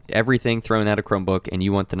want everything thrown at a Chromebook and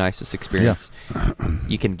you want the nicest experience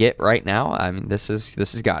you can get right now. I mean, this has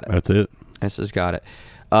got it. That's it. This has got it.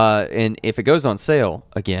 And if it goes on sale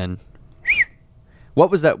again, what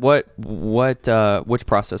was that? Which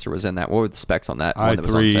processor was in that? What were the specs on that? one that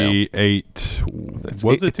was on sale? i3 8.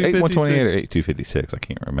 Was it 8128 or 8256? I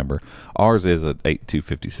can't remember. Ours is an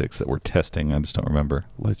 8256 that we're testing. I just don't remember.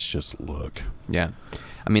 Let's just look. Yeah,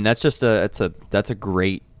 I mean that's just that's a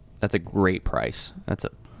great price. That's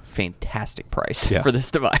a fantastic price Yeah. for this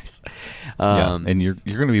device. Yeah, and you're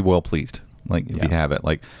going to be well pleased, like if you have it.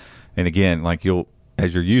 Like, and again, like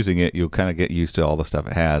as you're using it, you'll kind of get used to all the stuff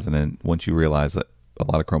it has, and then once you realize that a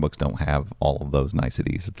lot of Chromebooks don't have all of those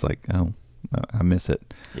niceties, it's like, oh, I miss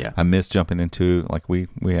it. Yeah, I miss jumping into, like we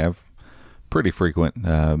have pretty frequent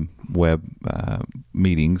web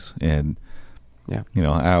meetings, and yeah,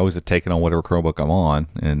 I always have taken on whatever Chromebook I'm on,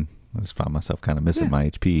 and I just find myself kind of missing my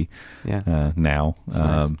HP now.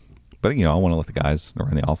 Nice. But I want to let the guys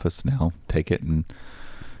around the office now take it and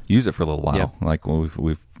use it for a little while. Yeah. Like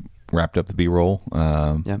we've wrapped up the B-roll,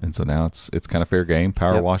 and so now it's kind of fair game.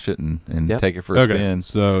 Power wash it and take it for a spin.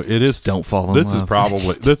 So it is. Just don't fall in this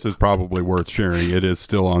love. This is probably worth sharing. It is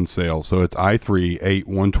still on sale. So it's i3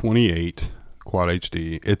 8128 Quad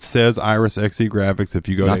HD. It says Iris Xe graphics. If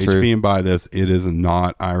you go Not to true. HP and buy this, it is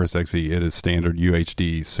not Iris Xe. It is standard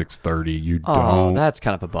UHD 630. You don't. that's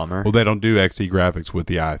kind of a bummer. Well, they don't do Xe graphics with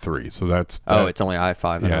the i3, so that's. It's only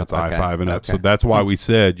i5 and up. Yeah, it's i5 and up. Okay. So that's why we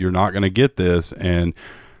said you're not going to get this, and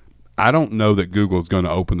I don't know that Google's going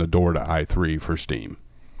to open the door to i3 for Steam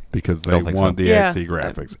because they Don't think want so. the Xe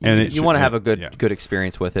graphics, and you want to have a good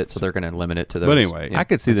experience with it, so they're going to limit it to those. But anyway, I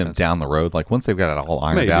could see makes them sense. down the road, like once they've got it all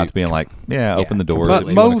ironed Maybe. out, being like, open the doors. But if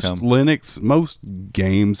you wanna most come. Linux, most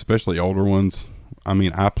games, especially older ones, I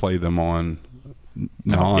mean, I play them on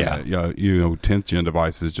non, 10th gen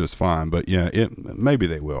devices just fine. But yeah, maybe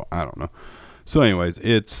they will. I don't know. So, anyways,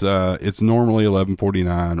 it's normally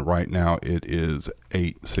 $11.49. Right now, it is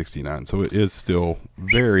 $8.69. So it is still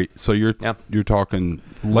very. So you're talking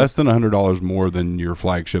less than $100 more than your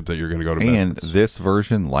flagship that you're going to go to. And Best. this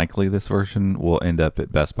version will end up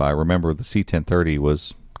at Best Buy. Remember, the C1030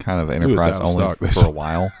 was kind of enterprise out of only stock. for a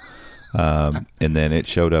while, and then it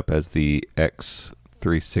showed up as the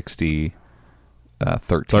X360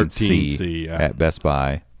 13C at Best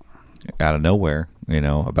Buy out of nowhere.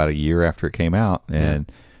 About a year after it came out, and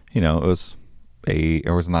it was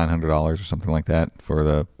 $900 or something like that for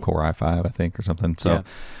the Core i5, I think, or something. So,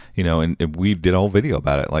 and we did a whole video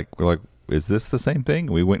about it. Like, we're like, is this the same thing?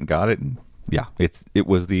 We went and got it, and it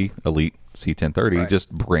was the Elite C1030, just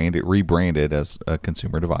rebranded as a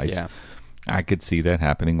consumer device. Yeah. I could see that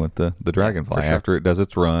happening with the Dragonfly sure. after it does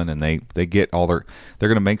its run, and they get all they're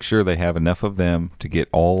going to make sure they have enough of them to get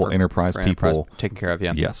all enterprise people taken care of.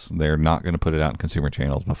 Yeah. Yes, they're not going to put it out in consumer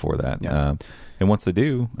channels before that. Yeah. And once they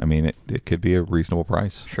do, I mean, it could be a reasonable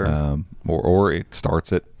price. Sure. Or it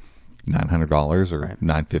starts at $900 or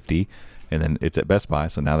 $950, and then it's at Best Buy.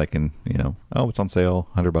 So now they can, it's on sale,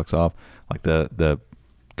 $100 off. Like the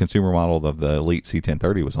consumer model of the Elite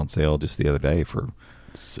C1030 was on sale just the other day for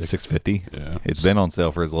 $650. Yeah. It's been on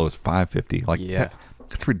sale for as low as $550. Like,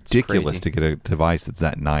 it's ridiculous It's to get a device that's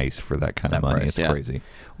that nice for that kind of money. Price, it's crazy.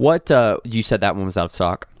 What you said that one was out of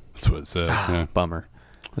stock? That's what it says. Yeah. Bummer.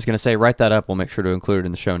 I was going to say write that up. We'll make sure to include it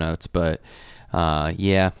in the show notes, but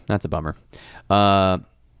that's a bummer.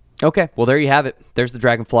 Okay, well there you have it. There's the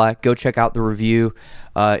Dragonfly. Go check out the review.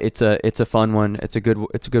 It's a fun one. It's a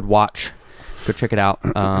good watch. Go check it out.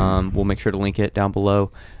 We'll make sure to link it down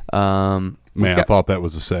below. Man, I thought that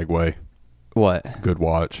was a segue. What? Good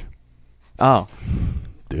watch. Oh,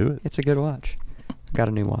 Do it. it's a good watch. Got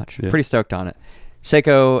a new watch. Yeah. Pretty stoked on it.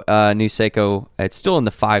 Seiko, new Seiko. It's still in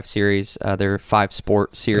the 5 series. Their 5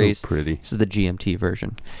 Sport series. Oh, pretty. This is the GMT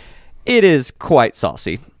version. It is quite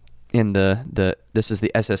saucy. This is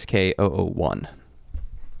the SSK 001.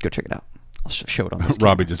 Go check it out. I'll show it on this.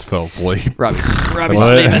 Robbie just fell asleep. Robbie's What?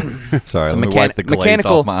 sleeping. Sorry, It's a let me wipe the glaze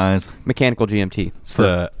off my eyes. Mechanical GMT. It's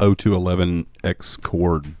the 0211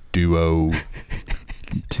 X-Core Duo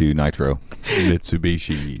 2 Nitro.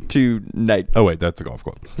 Mitsubishi. To night. Oh, wait, that's a golf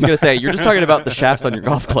club. I was gonna say you're just talking about the shafts on your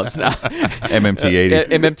golf clubs now. MMT80.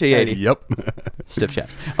 MMT80. Yep. Stiff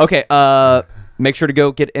shafts. Okay. Make sure to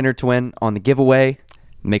go get entered to win on the giveaway.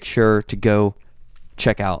 Make sure to go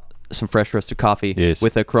check out some fresh roasted coffee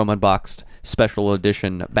with a Chrome Unboxed special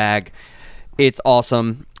edition bag. It's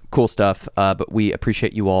awesome, cool stuff. But we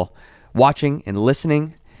appreciate you all watching and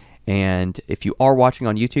listening. And if you are watching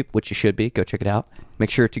on YouTube, which you should be, go check it out. Make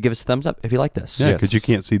sure to give us a thumbs up if you like this. Yeah, because you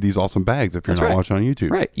can't see these awesome bags if you're not watching on YouTube.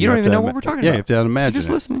 Right. You don't even know what we're talking about. Yeah, you have to imagine. If you're just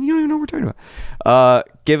listening, you don't even know what we're talking about.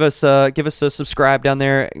 Give us a subscribe down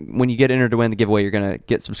there. When you get entered to win the giveaway, you're going to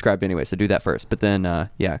get subscribed anyway, so do that first. But then,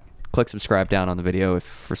 click subscribe down on the video if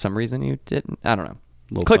for some reason you didn't. I don't know.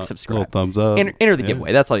 Click subscribe. Little thumbs up. Enter the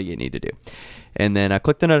giveaway. That's all you need to do. And then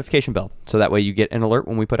click the notification bell so that way you get an alert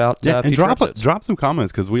when we put out and future episodes. drop some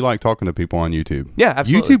comments because we like talking to people on YouTube. Yeah,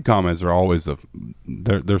 absolutely. YouTube comments are always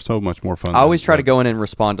they're so much more fun. I always try to go in and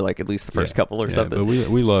respond to like at least the first couple or something. But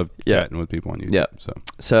we love chatting with people on YouTube. Yeah.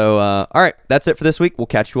 So all right, that's it for this week. We'll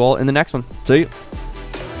catch you all in the next one. See you.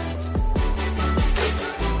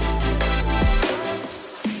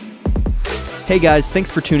 Hey guys, thanks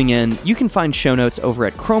for tuning in. You can find show notes over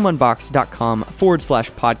at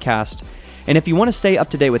chromeunbox.com/podcast. And if you want to stay up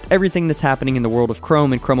to date with everything that's happening in the world of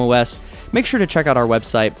Chrome and Chrome OS, make sure to check out our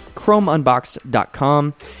website,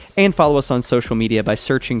 chromeunboxed.com, and follow us on social media by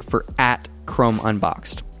searching for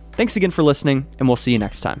 @ChromeUnboxed. Thanks again for listening, and we'll see you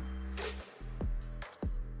next time.